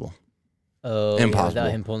impossible. Oh, Impossible. Yeah,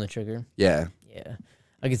 without him pulling the trigger. Yeah. Yeah.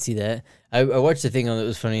 I could see that. I watched a thing on that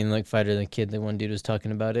was funny, and like Fighter the Kid, the one dude was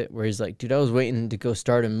talking about it, where he's like, dude, I was waiting to go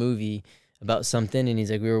start a movie about something, and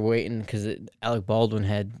he's like, we were waiting because Alec Baldwin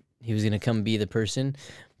he was gonna come be the person,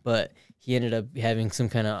 but he ended up having some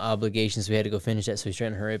kind of obligation, so we had to go finish that. So he's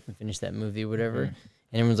trying to hurry up and finish that movie or whatever. And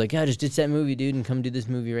everyone's like, yeah, just ditch that movie, dude, and come do this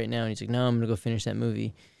movie right now. And he's like, no, I'm gonna go finish that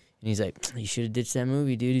movie. And he's like, you should have ditched that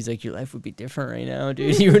movie, dude. He's like, your life would be different right now,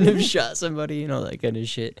 dude. You wouldn't have shot somebody and all that kind of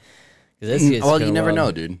shit. Well, you never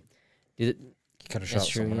know, dude. You could have shot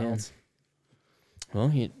someone else. Well,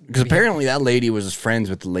 Because apparently that lady was friends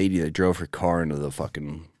with the lady that drove her car into the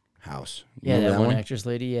fucking house. You yeah, remember that one actress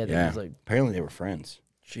lady. Yeah, that was like apparently they were friends.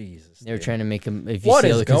 Jesus. they were trying to make him. If you What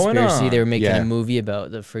see all is the going conspiracy, on? they were making Yeah. a movie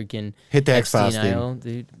about the freaking Hit the X-Files Epstein theme. Isle,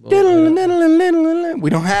 dude. Well, We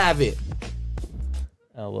don't have it.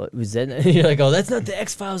 oh, what was that? You're like, oh, that's not the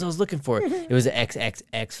X Files I was looking for. It was the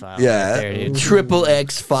XXX Files. Yeah, right there, dude. Triple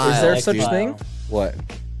X Files. Is there such dude. thing? What?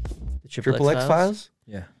 The Triple X Files?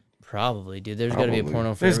 Yeah. Probably, dude. There's got to be a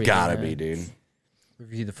porno for There's everything, gotta man. be, dude.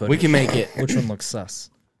 Review the footage. We can make it. Which one looks sus?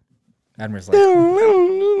 Admir's like,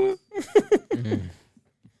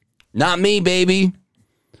 Not me, baby.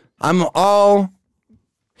 I'm all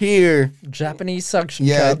here. Japanese suction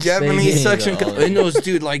Yeah, cups, Japanese baby. suction cup. And those,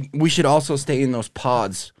 dude, like, we should also stay in those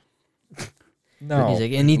pods. No. He's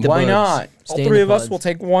like, and eat the Why bugs. not? All Stay in three the of us pods. will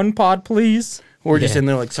take one pod, please. We're just Yeah. in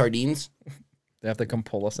there like sardines. They have to come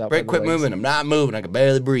pull us out. Brett, by the quit legs. moving. I'm not moving. I can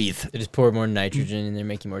barely breathe. They just pour more nitrogen and they're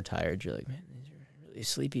making you more tired. You're like, man, these are really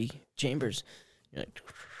sleepy chambers. You're like,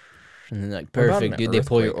 and then like What about perfect, an dude. They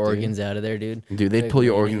pull your earthquake, dude? organs out of there, dude. Dude, they'd Like, pull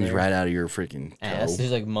your laying in organs there. right out of your freaking Ass. toe.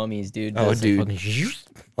 There's like mummies, dude. Oh, That's dude. Like, fucking,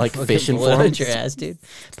 Like fucking fishing pull it out forms. your ass, dude.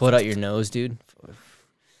 Pull it out your nose, dude.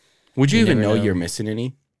 Would you You even never know know. you're missing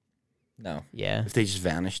any? No. Yeah. If they just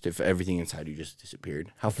vanished, if everything inside you just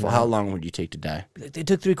disappeared, how long would you take to die? Like, they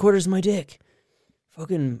took 3/4 of my dick.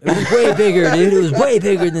 Fucking, it was way bigger, dude. It was way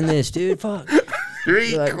bigger than this, dude. Fuck.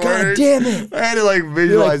 You're like, God damn it. I had to like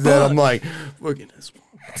visualize that. fuck. I'm like, look at this one.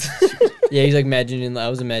 Yeah, he's like imagining. I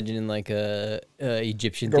was imagining like a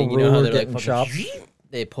Egyptian Like a thing. You know how ruler they're like getting fucking, chopped.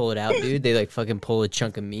 they pull it out, dude. They like fucking pull a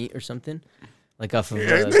chunk of meat or something, like off of.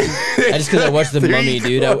 I just because I watched the Mummy,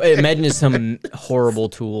 dude. I imagine it's some horrible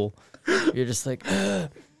tool. You're just like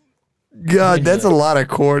God, that's a lot of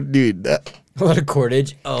cord, dude. a lot of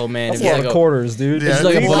cordage. Oh man, That's a it'd lot be of like quarters, dude. Yeah, It's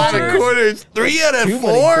like a a lot bunch of of- quarters. 3 out of Too 4.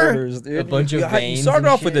 many quarters, dude. A bunch of You veins started and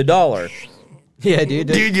off with shit. $1. Yeah, dude.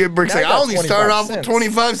 Dude, your bricks Now like, I I got only started off with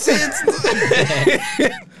 25 25 cents.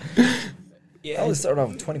 I only started off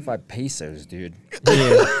with 25 pesos, dude.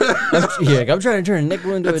 I'm trying to turn a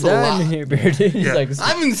nickel into That's a a dime lot. here, dude. He's like,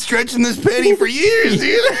 I've been stretching this penny for years,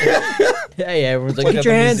 dude. yeah, everyone's like, Like get at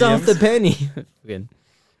your the hands off the museums. penny. Good.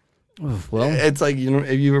 Oof, well, It's like, you know,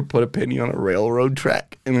 if you ever put a penny on a railroad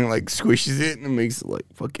track and it like squishes it and it makes it like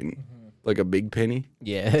fucking like a big penny.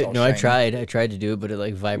 yeah. all No, I shiny. tried to do it, but it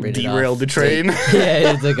like vibrated. Derailed off. the train.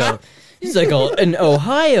 Yeah, it's like an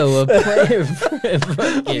Ohio.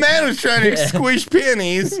 A man was trying to squish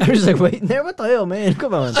pennies. I was like, wait, there, what the hell, man?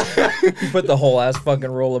 Come on. You put the whole ass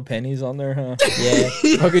fucking roll of pennies on there, huh? Yeah,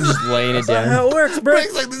 fucking just laying it down. How it works, bro.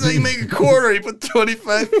 Bricks like, this is how you make a quarter. You put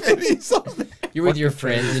 25 pennies on there. You're with your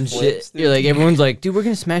friends and shit. flips, dude. You're like, everyone's like, dude, we're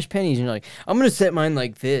gonna smash pennies. And you're like, I'm gonna set mine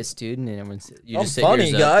like this, dude. And then everyone's, you I'm just set funny,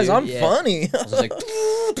 yours up, guys. dude. I'm Yeah. funny. I was like,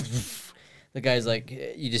 the guy's like,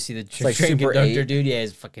 you just see the like train Super conductor, 8. dude. Yeah,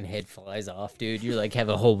 his fucking head flies off, dude. You like have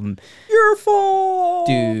a whole Your fault.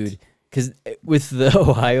 dude. Because with the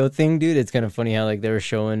Ohio thing, dude, it's kind of funny how like they were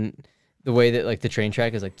showing the way that like the train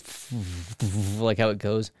track is like how it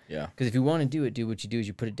goes. Yeah. Because if you want to do it, dude, what you do is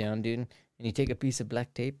you put it down, dude, and you take a piece of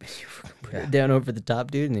black tape, and you put it down over the top,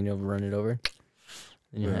 dude, and then you'll run it over.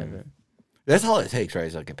 Then you have it. That's all it takes, right?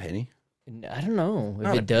 Is like a penny. And I don't know if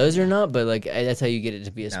Not a it does or not, but like that's how you get it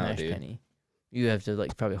to be a No, smash dude. penny. You have to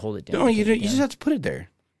like probably hold it down. No, and you take it don't. You just down, have to put it there.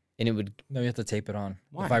 and it would. No, you have to tape it on.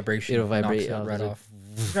 Why? The vibration. It'll knocks vibrate it off, right it's like- off.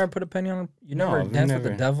 You never put a penny on. You No, never I've danced with never-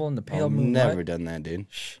 the devil in the pale I've moonlight. never done that, dude.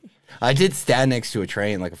 I did stand next to a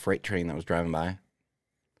train, like a freight train that was driving by.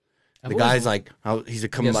 The guy's like, he's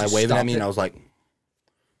coming Yes, by you waving at stopped me, and it. I was like, going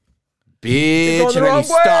bitch. the And then wrong he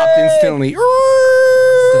stopped way. instantly.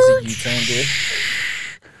 Does a U-turn, dude?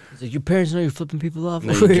 He's like, your parents know you're flipping people off.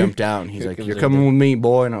 And then he jumped out, and he's like, comes you're right coming there. with me,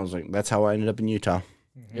 boy. And I was like, that's how I ended up in Utah.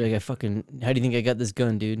 You're like, how do you think I got this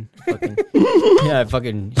gun, dude? Fucking, yeah, I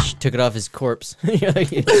fucking took it off his corpse. You're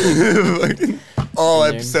like, All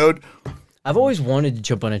And then- episode. I've always wanted to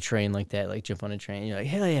jump on a train like that, like jump on a train. You're like,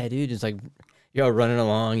 hell yeah, dude. It's like, you're all running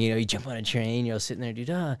along, you know, you jump on a train, you're all sitting there, dude.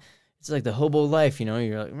 It's like the hobo life, you know.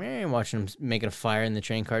 You're like, man, watching them making a fire in the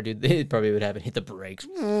train car, dude. It probably would happen. Hit the brakes.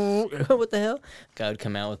 What the hell? Guy would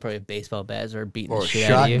come out with probably a baseball bat or beating Or the a shit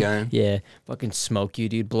out of you. shotgun. Yeah, fucking smoke you,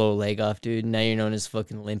 dude. Blow a leg off, dude. Now you're known as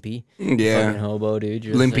fucking Limpy. Yeah. Fucking hobo, dude.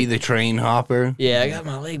 You're Limpy like, the train hopper. yeah, I got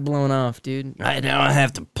my leg blown off, dude. Now I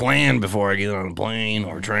have to plan before I get on a plane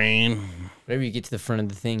or train. Whenever you get to the front of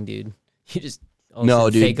the thing, dude, you just all of a No,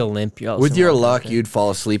 sudden dude. fake a limp. You all of a With sudden your walk luck, off you'd fall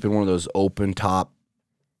asleep in one of those open top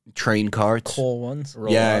train carts. Coal ones.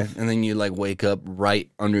 roll Yeah, off. and then you like wake up right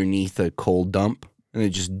underneath a coal dump, and it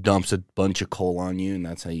just dumps a bunch of coal on you, and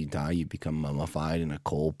that's how you die. You become mummified in a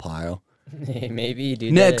coal pile. Maybe,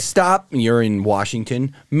 dude. Next stop, you're in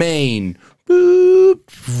Washington, Maine. Boop.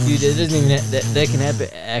 Dude, that doesn't even that can happen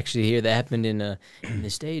actually here. That happened in the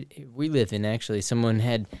state we live in. Actually,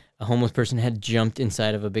 a homeless person had jumped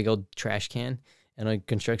inside of a big old trash can at a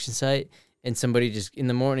construction site, and somebody just in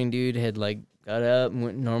the morning, dude, had like got up and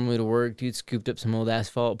went normally to work. Dude, scooped up some old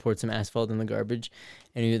asphalt, poured some asphalt in the garbage,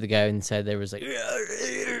 and the guy inside there was like,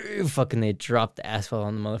 fucking. They dropped the asphalt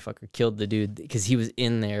on the motherfucker, killed the dude because he was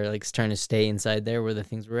in there like trying to stay inside there where the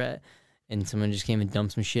things were at. And someone just came and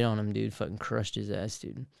dumped some shit on him, dude. Fucking crushed his ass,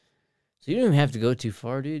 dude. So you don't even have to go too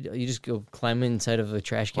far, dude. You just go climb inside of a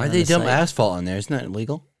trash can. Why'd on they the dump site. asphalt on there? Isn't that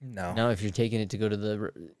illegal? No. No, if you're taking it to go to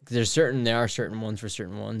the, there are certain ones for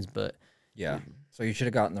certain ones, but Yeah. So you should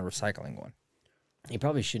have gotten the recycling one. you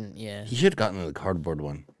probably shouldn't. Yeah, He should have gotten the cardboard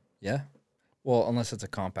one. Yeah. Well, unless it's a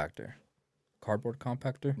compactor. Cardboard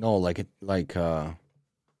compactor? No,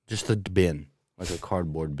 just a bin, like a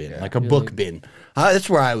cardboard bin, Yeah. like a You're book like- bin. That's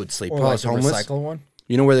where I would sleep. Or If I like was the homeless. recycle one?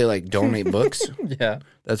 You know where they like donate books? Yeah.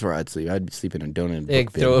 That's where I'd sleep. I'd sleep in a donated they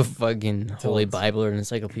book like, throw a bin. fucking holy Bible or an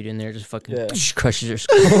encyclopedia in there, just fucking Yeah. crushes your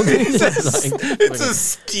skull. It's a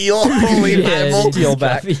steel holy Bible. steel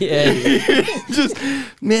back. Yeah, Just,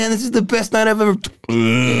 man, this is the best night I've ever.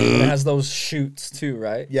 It has those shoots too,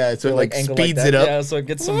 right? Yeah, so it They're, like angled speeds that. it up. Yeah, so it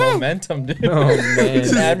gets some momentum, dude. oh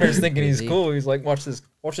man, Admir's thinking he's Crazy. cool. He's like, watch this,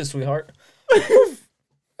 sweetheart.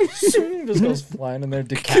 Just goes flying in there,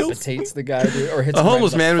 decapitates the guy, dude, or hits A him right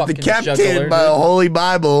homeless in the man was fucking decapitated jugular, by a dude. holy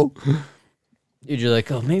Bible. Dude, you're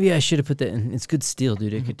like, oh, maybe I should have put that in. It's good steel,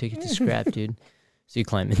 dude. I could take it to scrap, dude. So you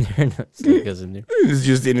climb in there and still goes in there. It's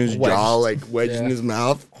just in his Wedged. jaw, like wedged in Yeah. his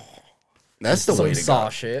mouth. That's the Some way to saw go.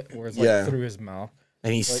 shit where it's like Yeah. through his mouth.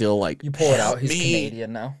 And he's still like, You pull it out. "Help He's me."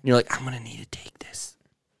 Canadian now. You're like, I'm gonna need to take this.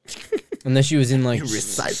 Unless she was in like You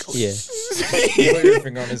recycle. Yeah, You put your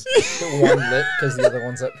finger on his one lip because the other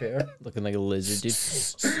one's up here. looking like a lizard, dude.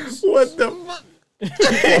 What the fuck?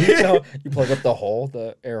 You plug up the hole,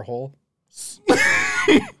 the air hole.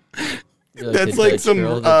 You're That's the like Dutch some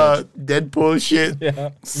girl, the Dutch- Deadpool shit. Yeah.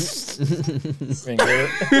 Finger it.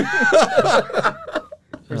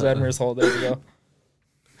 Where's Admir's hole? There we go.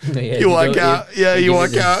 No, yeah, You walk don't- out. Yeah, you give walk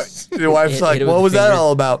it a- out. Your wife's hit like, it with what the was that finger.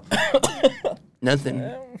 all about? Nothing.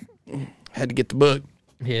 Had to get the book.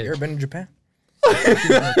 You Yeah, ever been in Japan?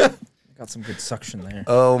 Got some good suction there.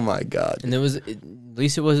 Oh my god. and there was at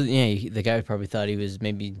least it wasn't. Yeah, the guy probably thought he was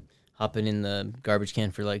maybe hopping in the garbage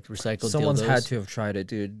can for like recycled. Someone's dildos. had to have tried it,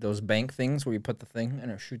 dude. Those bank things where you put the thing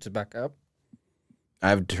and it shoots it back up.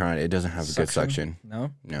 I've tried it. It doesn't have a good suction.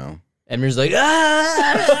 No? No. Emir's like,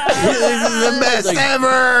 ah! This is the best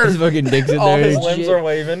ever. His fucking dick's in All there. his and limbs shit. are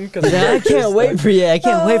waving because He's like, I can't wait for you. I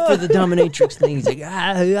can't wait for the dominatrix thing. He's like,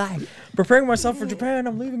 preparing myself for Japan.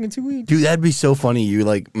 I'm leaving in 2 weeks. Dude, that'd be so funny. You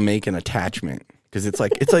like make an attachment because it's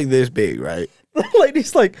like this big, right? The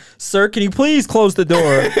lady's like, "Sir, can you please close the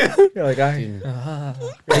door?" You're like,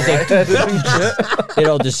 it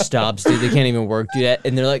all just stops, dude. They can't even work, dude.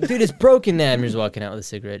 And they're like, dude, it's broken now. Emir's walking out with a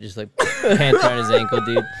cigarette, just like pants around his ankle,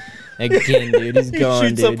 dude. Again, dude, he's He gone,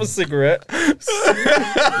 shoots dude. up a cigarette.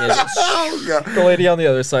 Yeah, Oh god. The lady on the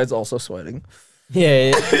other side's also sweating.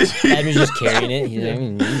 yeah, Emir's just carrying it. He's like,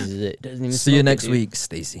 uses it. Doesn't even See you smoke it, next dude. week,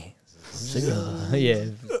 Stacy. It's like, yeah.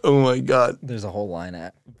 Oh my god. There's a whole line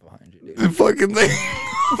at behind you, dude. The fucking thing.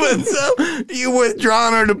 What's up? You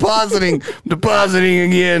withdrawing or depositing? Depositing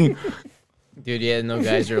again. Dude, yeah, no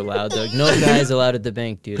guys are allowed. Though. No guys allowed at the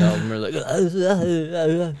bank, dude. All of them are like, fucking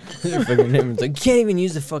everyone's like, can't even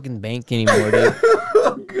use the fucking bank anymore, dude.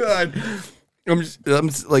 Oh god. I'm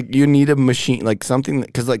just like, you need a machine, like something,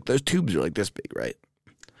 because like those tubes are like this big, right?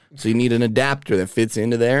 So you need an adapter that fits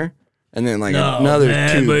into there, and then like another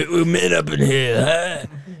tube. we met up in here. Huh?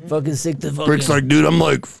 Fucking sick the fucking. Brick's like, dude, I'm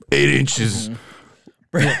like 8 inches. it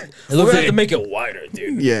We're looks gonna have like to make it wider,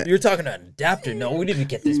 dude. Yeah. You're talking an adapter. No, we need to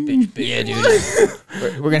get this bitch big. yeah,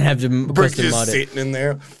 dude. we're gonna have to Brick's custom just mod it. sitting in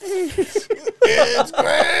there. It's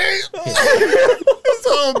great. His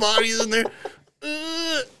whole body's in there.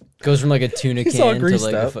 Goes from like a tuna He's all can to greased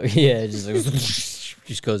like up. yeah, just like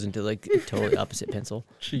just goes into like a totally opposite pencil.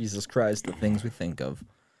 Jesus Christ, the things we think of.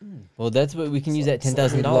 Well, that's what we can use that It's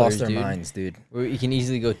like we $10,000, lost our dude. minds, dude. Where you can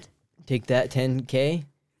easily go take that 10K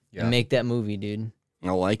Yeah. and make that movie, dude.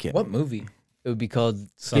 I like it. What movie? It would be called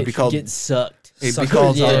It'd be called- Get Sucked. It'd be Suckers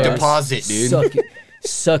called Yeah. Deposit, dude.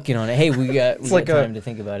 Sucking on it. Hey, we got like a- time to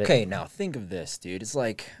think about it. Okay, now think of this, dude. It's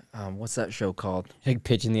like, what's that show called? Like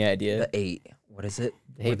pitching the idea. The Eight. What is it?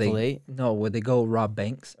 The Where Hateful they, Eight? No, where they go rob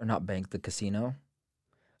banks or not bank, the casino.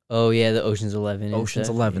 Oh yeah, the Ocean's 11. and Ocean's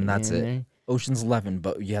stuff. 11, that's Yeah, it. Ocean's 11,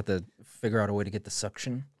 but you have to figure out a way to get the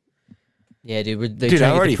suction. Yeah, dude. They Dude, try I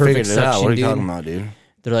to get already the perfect figured it out. suction, What are you dude. talking about, dude?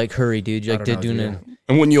 They're like, hurry, dude. You're I like, don't they're know, doing dude.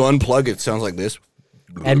 And when you unplug, it sounds like this.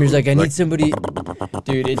 Admir's like, I need somebody.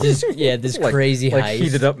 Dude, it just, yeah, this crazy like heist.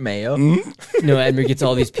 heated up mayo. No, Admir gets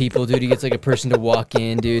all these people, dude. He gets like a person to walk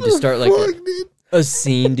in, dude, to start like a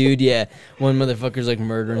scene, dude. Yeah. One motherfucker's like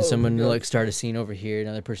murdering someone to like start a scene over here.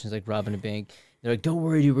 Another person's like robbing a bank. They're like, don't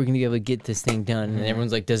worry, dude, we're going to be able to get this thing done. And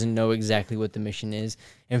everyone's like, doesn't know exactly what the mission is.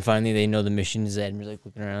 And finally, they know the mission is. Admir's like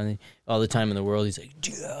looking around all the time in the world. He's like,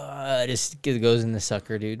 just goes in the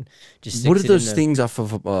sucker, dude. Just What are sticks it in those the- things off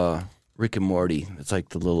of Rick and Morty? It's like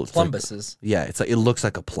the little it's like- Plumbuses. yeah, it's like it looks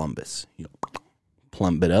like a plumbus. You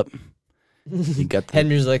plumb it up. You got.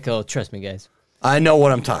 Admir's like, oh, trust me, guys. I know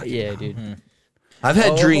what I'm talking. Yeah, dude. I've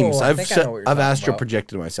had Oh, dreams. I I've think I know what you're I've talking astro about.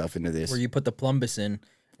 projected myself into this. Where you put the plumbus in,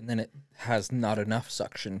 and then it has not enough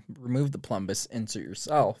suction. Remove the plumbus, insert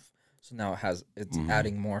yourself. So now it's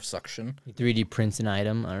adding more suction. He 3D prints an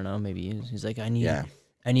item. I don't know. Maybe he's like, I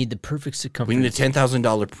need the perfect We circumference. need a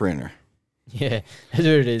 $10,000 printer. Yeah, that's what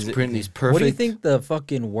it is. Print these perfect. What do you think the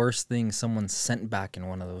fucking worst thing someone sent back in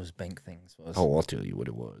one of those bank things was? Oh, I'll tell you what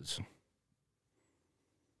it was.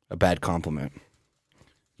 A bad compliment.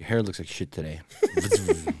 Your hair looks like shit today.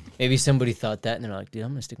 Maybe somebody thought that, and they're like, dude, I'm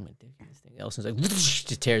gonna stick my dick in this thing. Ellison's like,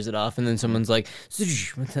 just tears it off, and then someone's like,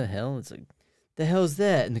 what the hell? It's like, the hell's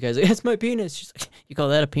that? And the guy's like, that's my penis. She's like, you call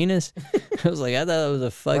that a penis? I was like, I thought it was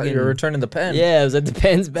a Thought fucking. you're returning the pen. Yeah, it was like the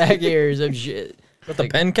pen's back here or some shit. With the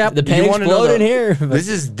pen cap? The pen You wanna know exploded the- here. this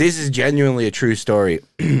is genuinely a true story.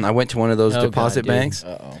 I went to one of those Oh, deposit God, dude. banks,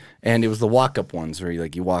 Uh-oh. and it was the walk-up ones where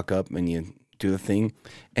you walk up and you do the thing,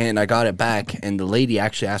 and I got it back, and the lady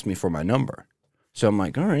actually asked me for my number. So I'm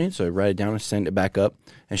like, all right. So I write it down and send it back up,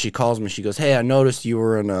 and she calls me. She goes, hey, I noticed you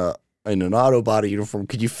were in an auto body uniform.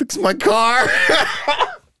 Could you fix my car?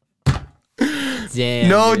 Damn.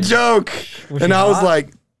 No dude. joke. Was And she I was hot?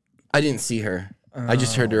 like, I didn't see her. I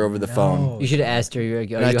just heard her over the phone. You should have asked her. You're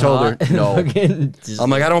like, are And I you told her, hot? no. Fucking just- I'm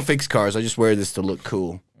like, I don't fix cars. I just wear this to look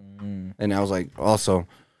cool. And I was like, also,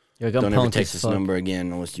 you're like, I'm don't ever punk text as this fuck. number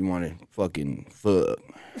again unless you want to fucking fuck.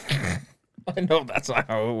 I know that's not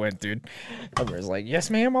how it went, dude. I was like, yes,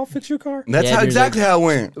 ma'am, I'll fix your car. And that's Yeah, how dude, exactly how it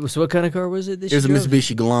went. So what kind of car was it? This It was a you drove?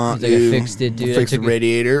 Mitsubishi Galant, He's like, I dude. fixed it, dude. I Fixed the took it-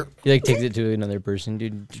 radiator. He like takes it to another person,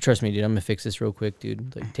 dude. Trust me, dude. I'm gonna fix this real quick,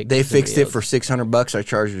 dude. Like, take They it to fixed somebody it for $600. I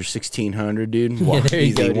charged her $1,600, dude. Yeah, Walk there you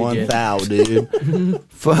easy, go, dude, one yeah. thou, dude.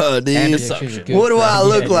 Fuck, dude. And a else. suction. Good What do I friend.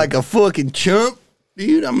 look Yeah, dude. like? A fucking chump?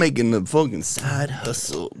 Dude, I'm making the fucking side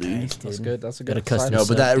hustle, dude. That's good. That's a Got good a custom No, but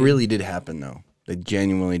Suck, that dude. really did happen, though. That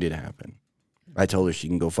genuinely did happen. I told her she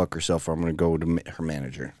can go fuck herself, or I'm going to go to her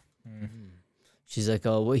manager. She's like,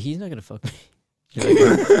 oh, well, he's not gonna fuck me. She's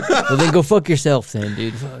like, well, then go fuck yourself, then,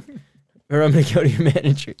 dude. Fuck. Or I'm gonna go to your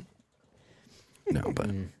manager. No, but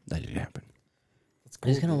that did happen. It's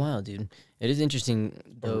kind of wild, dude. It is interesting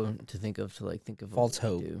though to think of False what they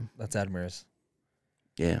hope. do. That's Admir's.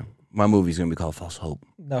 Yeah. My movie's going to be called False Hope.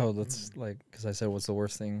 No, that's like, because I said, what's the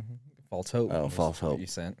worst thing? False hope. Oh, was false what hope. You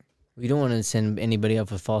sent. We don't want to send anybody up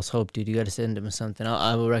with false hope, dude. You got to send them something.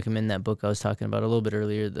 I will recommend that book I was talking about a little bit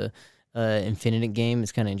earlier, the Infinite Game.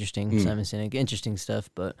 It's kind of interesting. Simon Sinek, interesting stuff,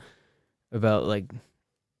 but about like,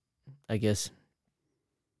 I guess,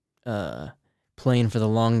 playing for the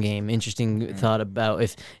long game. Interesting thought about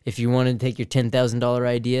if you want to take your $10,000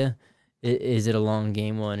 idea, is it a long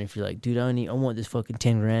game one? If you're like, dude, I want this fucking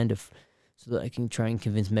 $10,000 so that I can try and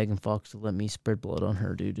convince Megan Fox to let me spread blood on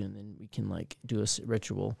her, dude, and then we can like do a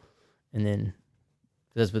ritual. And then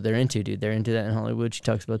that's what they're into, dude. They're into that in Hollywood. She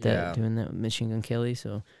talks about that, Yeah. doing that with Machine Gun Kelly.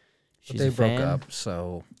 So But she's they a broke fan. up,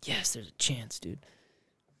 so Yes, there's a chance, dude.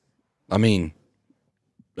 I mean,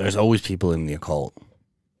 there's always people in the occult.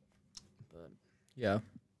 yeah.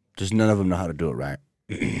 Just none of them know how to do it right.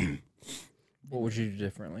 What would you do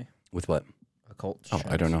differently? With what? Occult. Oh,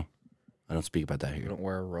 I don't know. I don't speak about that You here. don't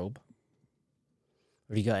wear a robe.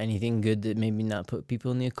 Or you got anything good that maybe not put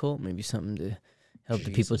people in the occult? Maybe something to help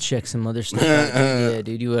the people check some other stuff out? Yeah,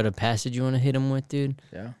 dude. You got a passage you want to hit them with, dude?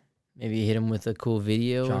 Yeah. Maybe hit them with a cool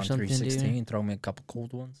video John or something, dude? 3:16. Throw me a couple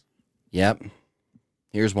cold ones. Yep.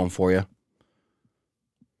 Here's one for you.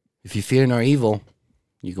 If you fear no evil,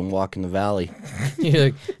 you can walk in the valley. You're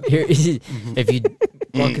like, here, if you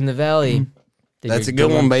walk in the valley, then That's you're a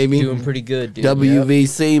good one, baby. Doing pretty good, dude.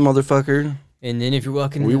 WVC, motherfucker. And then if you're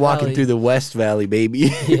walking, We in the walking valley, through the West Valley,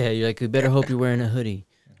 baby. yeah, you're like, we better hope you're wearing a hoodie.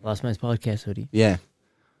 Lost Man's Podcast hoodie. Yeah.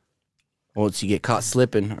 Once you get caught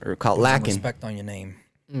slipping or caught Put some lacking. respect on your name.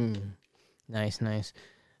 Nice.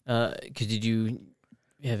 Cause did you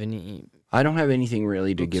have any? I don't have anything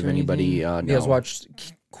really to Books give or anybody. anything? You guys No. watched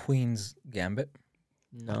Queen's Gambit?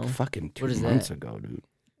 No. Fucking 2 What is months that? ago, dude.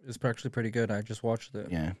 It's actually pretty good. I just watched it.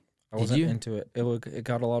 Yeah. I Did wasn't you? into it. It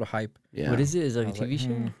got a lot of hype. Yeah. What is it? Is it I like a was TV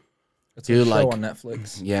show? It's Dude, a show like- on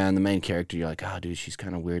Netflix. Yeah, and the main character, you're like, oh, dude, she's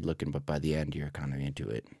kind of weird looking, but by the end, you're kind of into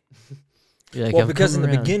it. You're like, Well, "I've because in come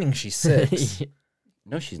the around." beginning she's 6.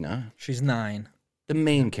 No, she's not. She's 9. The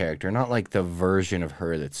main character, not like the version of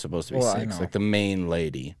her that's supposed to be Well, I 6. know. Like the main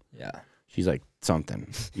lady. Yeah. She's like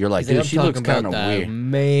something. You're like, He's like, dude, "I'm she looks talking about kind of the weird.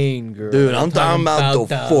 Main girl. Dude, I'm talking about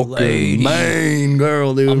the fucking lady. main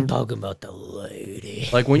girl, dude. I'm talking about the lady.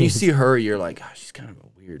 Like when you see her, you're like, oh, she's kind of a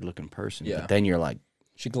weird looking person. Yeah. But then you're like,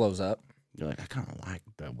 She glows up. I kind of like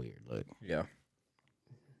that weird look. Yeah.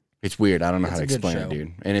 It's weird. I don't know It's how to a good explain show. it,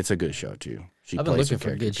 dude. And it's a good show too. She I've been plays looking her for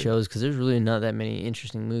character good good. shows because there's really not that many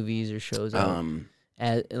interesting movies or shows. Out.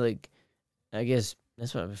 Like, I guess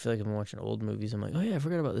that's why I feel like I'm watching old movies. I'm like, oh yeah, I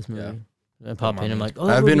forgot about this movie. Yeah. And I pop in, I'm like, oh,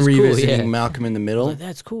 I've been movie's cool, revisiting yeah. Malcolm in the I'm Middle like,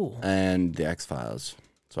 that's cool. and The X Files.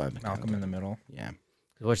 So I've been Malcolm in the Middle. Yeah.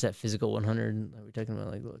 I watched that Physical 100 that we were talking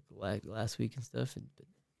about like last week and stuff. And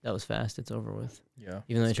that was fast. It's over with. Yeah.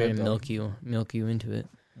 Even though they It's try to good, though. milk you into it.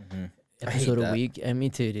 Mhm. I hate Episode a that. week. Me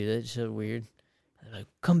too, dude. That's so weird. They're like,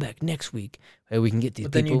 come back next week. Hey, we can get these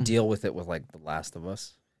But then people. you deal with it with like The Last of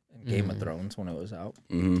Us and Game of Mhm. Thrones when it was out.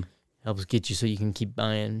 Mm-hmm. Helps get you so you can keep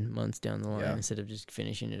buying months down the line Yeah. instead of just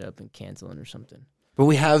finishing it up and canceling or something. But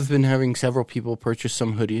we have been having several people purchase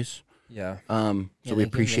some hoodies. Yeah. So Yeah, we thank you,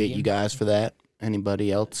 appreciate thank you you. guys for that.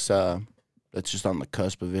 Anybody else that's just on the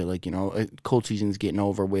cusp of it, like, cold season's getting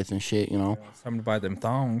over with and shit, It's time to buy them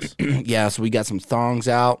thongs. Yeah, so we got some thongs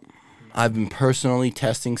out. I've been personally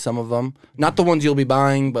testing some of them. Not the ones you'll be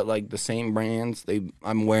buying, but like the same brands.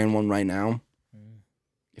 I'm wearing one right now.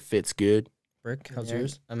 It fits good. Rick, how's Yeah,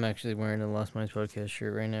 yours? I'm actually wearing a Lost Minds podcast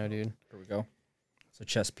shirt right now, dude. Here we go. It's a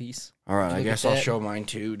chest piece. All right, I Look at guess I'll that. show mine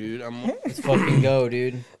too, dude. Let's fucking go,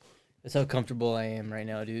 dude. That's how comfortable I am right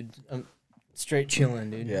now, dude. I'm straight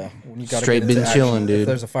chilling, dude. Yeah. When you gotta Straight get into been action. chilling, dude. If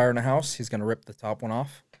there's a fire in the house, he's gonna rip the top one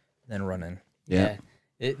off, then run in. Yeah.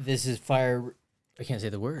 This is fire. I can't say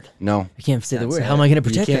the word. No. I can't say the Can't word. say How it. am I going to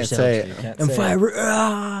You protect can't ourselves? say it. You can't I'm say it.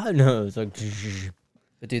 fire. No, it's like.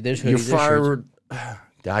 But dude, there's hoodies. You're there's shirts. fire.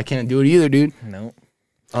 I can't do it either, dude. No.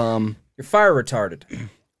 Um, You're fire retarded.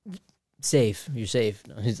 Safe. You're safe.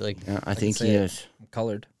 No, he's like, yeah, I think say he it. is. I'm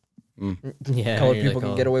colored. yeah. Colored you're people like, can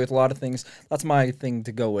oh. get away with a lot of things. That's my thing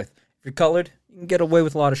to go with. If you're colored, you can get away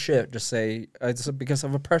with a lot of shit. Just say it's because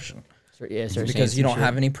of oppression. Yeah, start Because saying you some don't shit.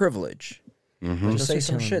 have any privilege. Mhm. Just say Start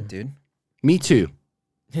some telling shit, them. dude. Me too.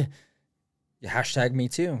 Yeah, hashtag me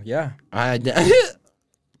too. Yeah.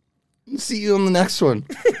 See you on the next one.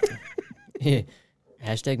 Yeah.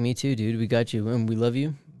 Hashtag me too, dude. We got you. And we love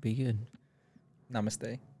you. Be good.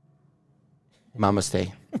 Namaste. Mama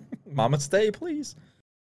stay. Mama stay, please.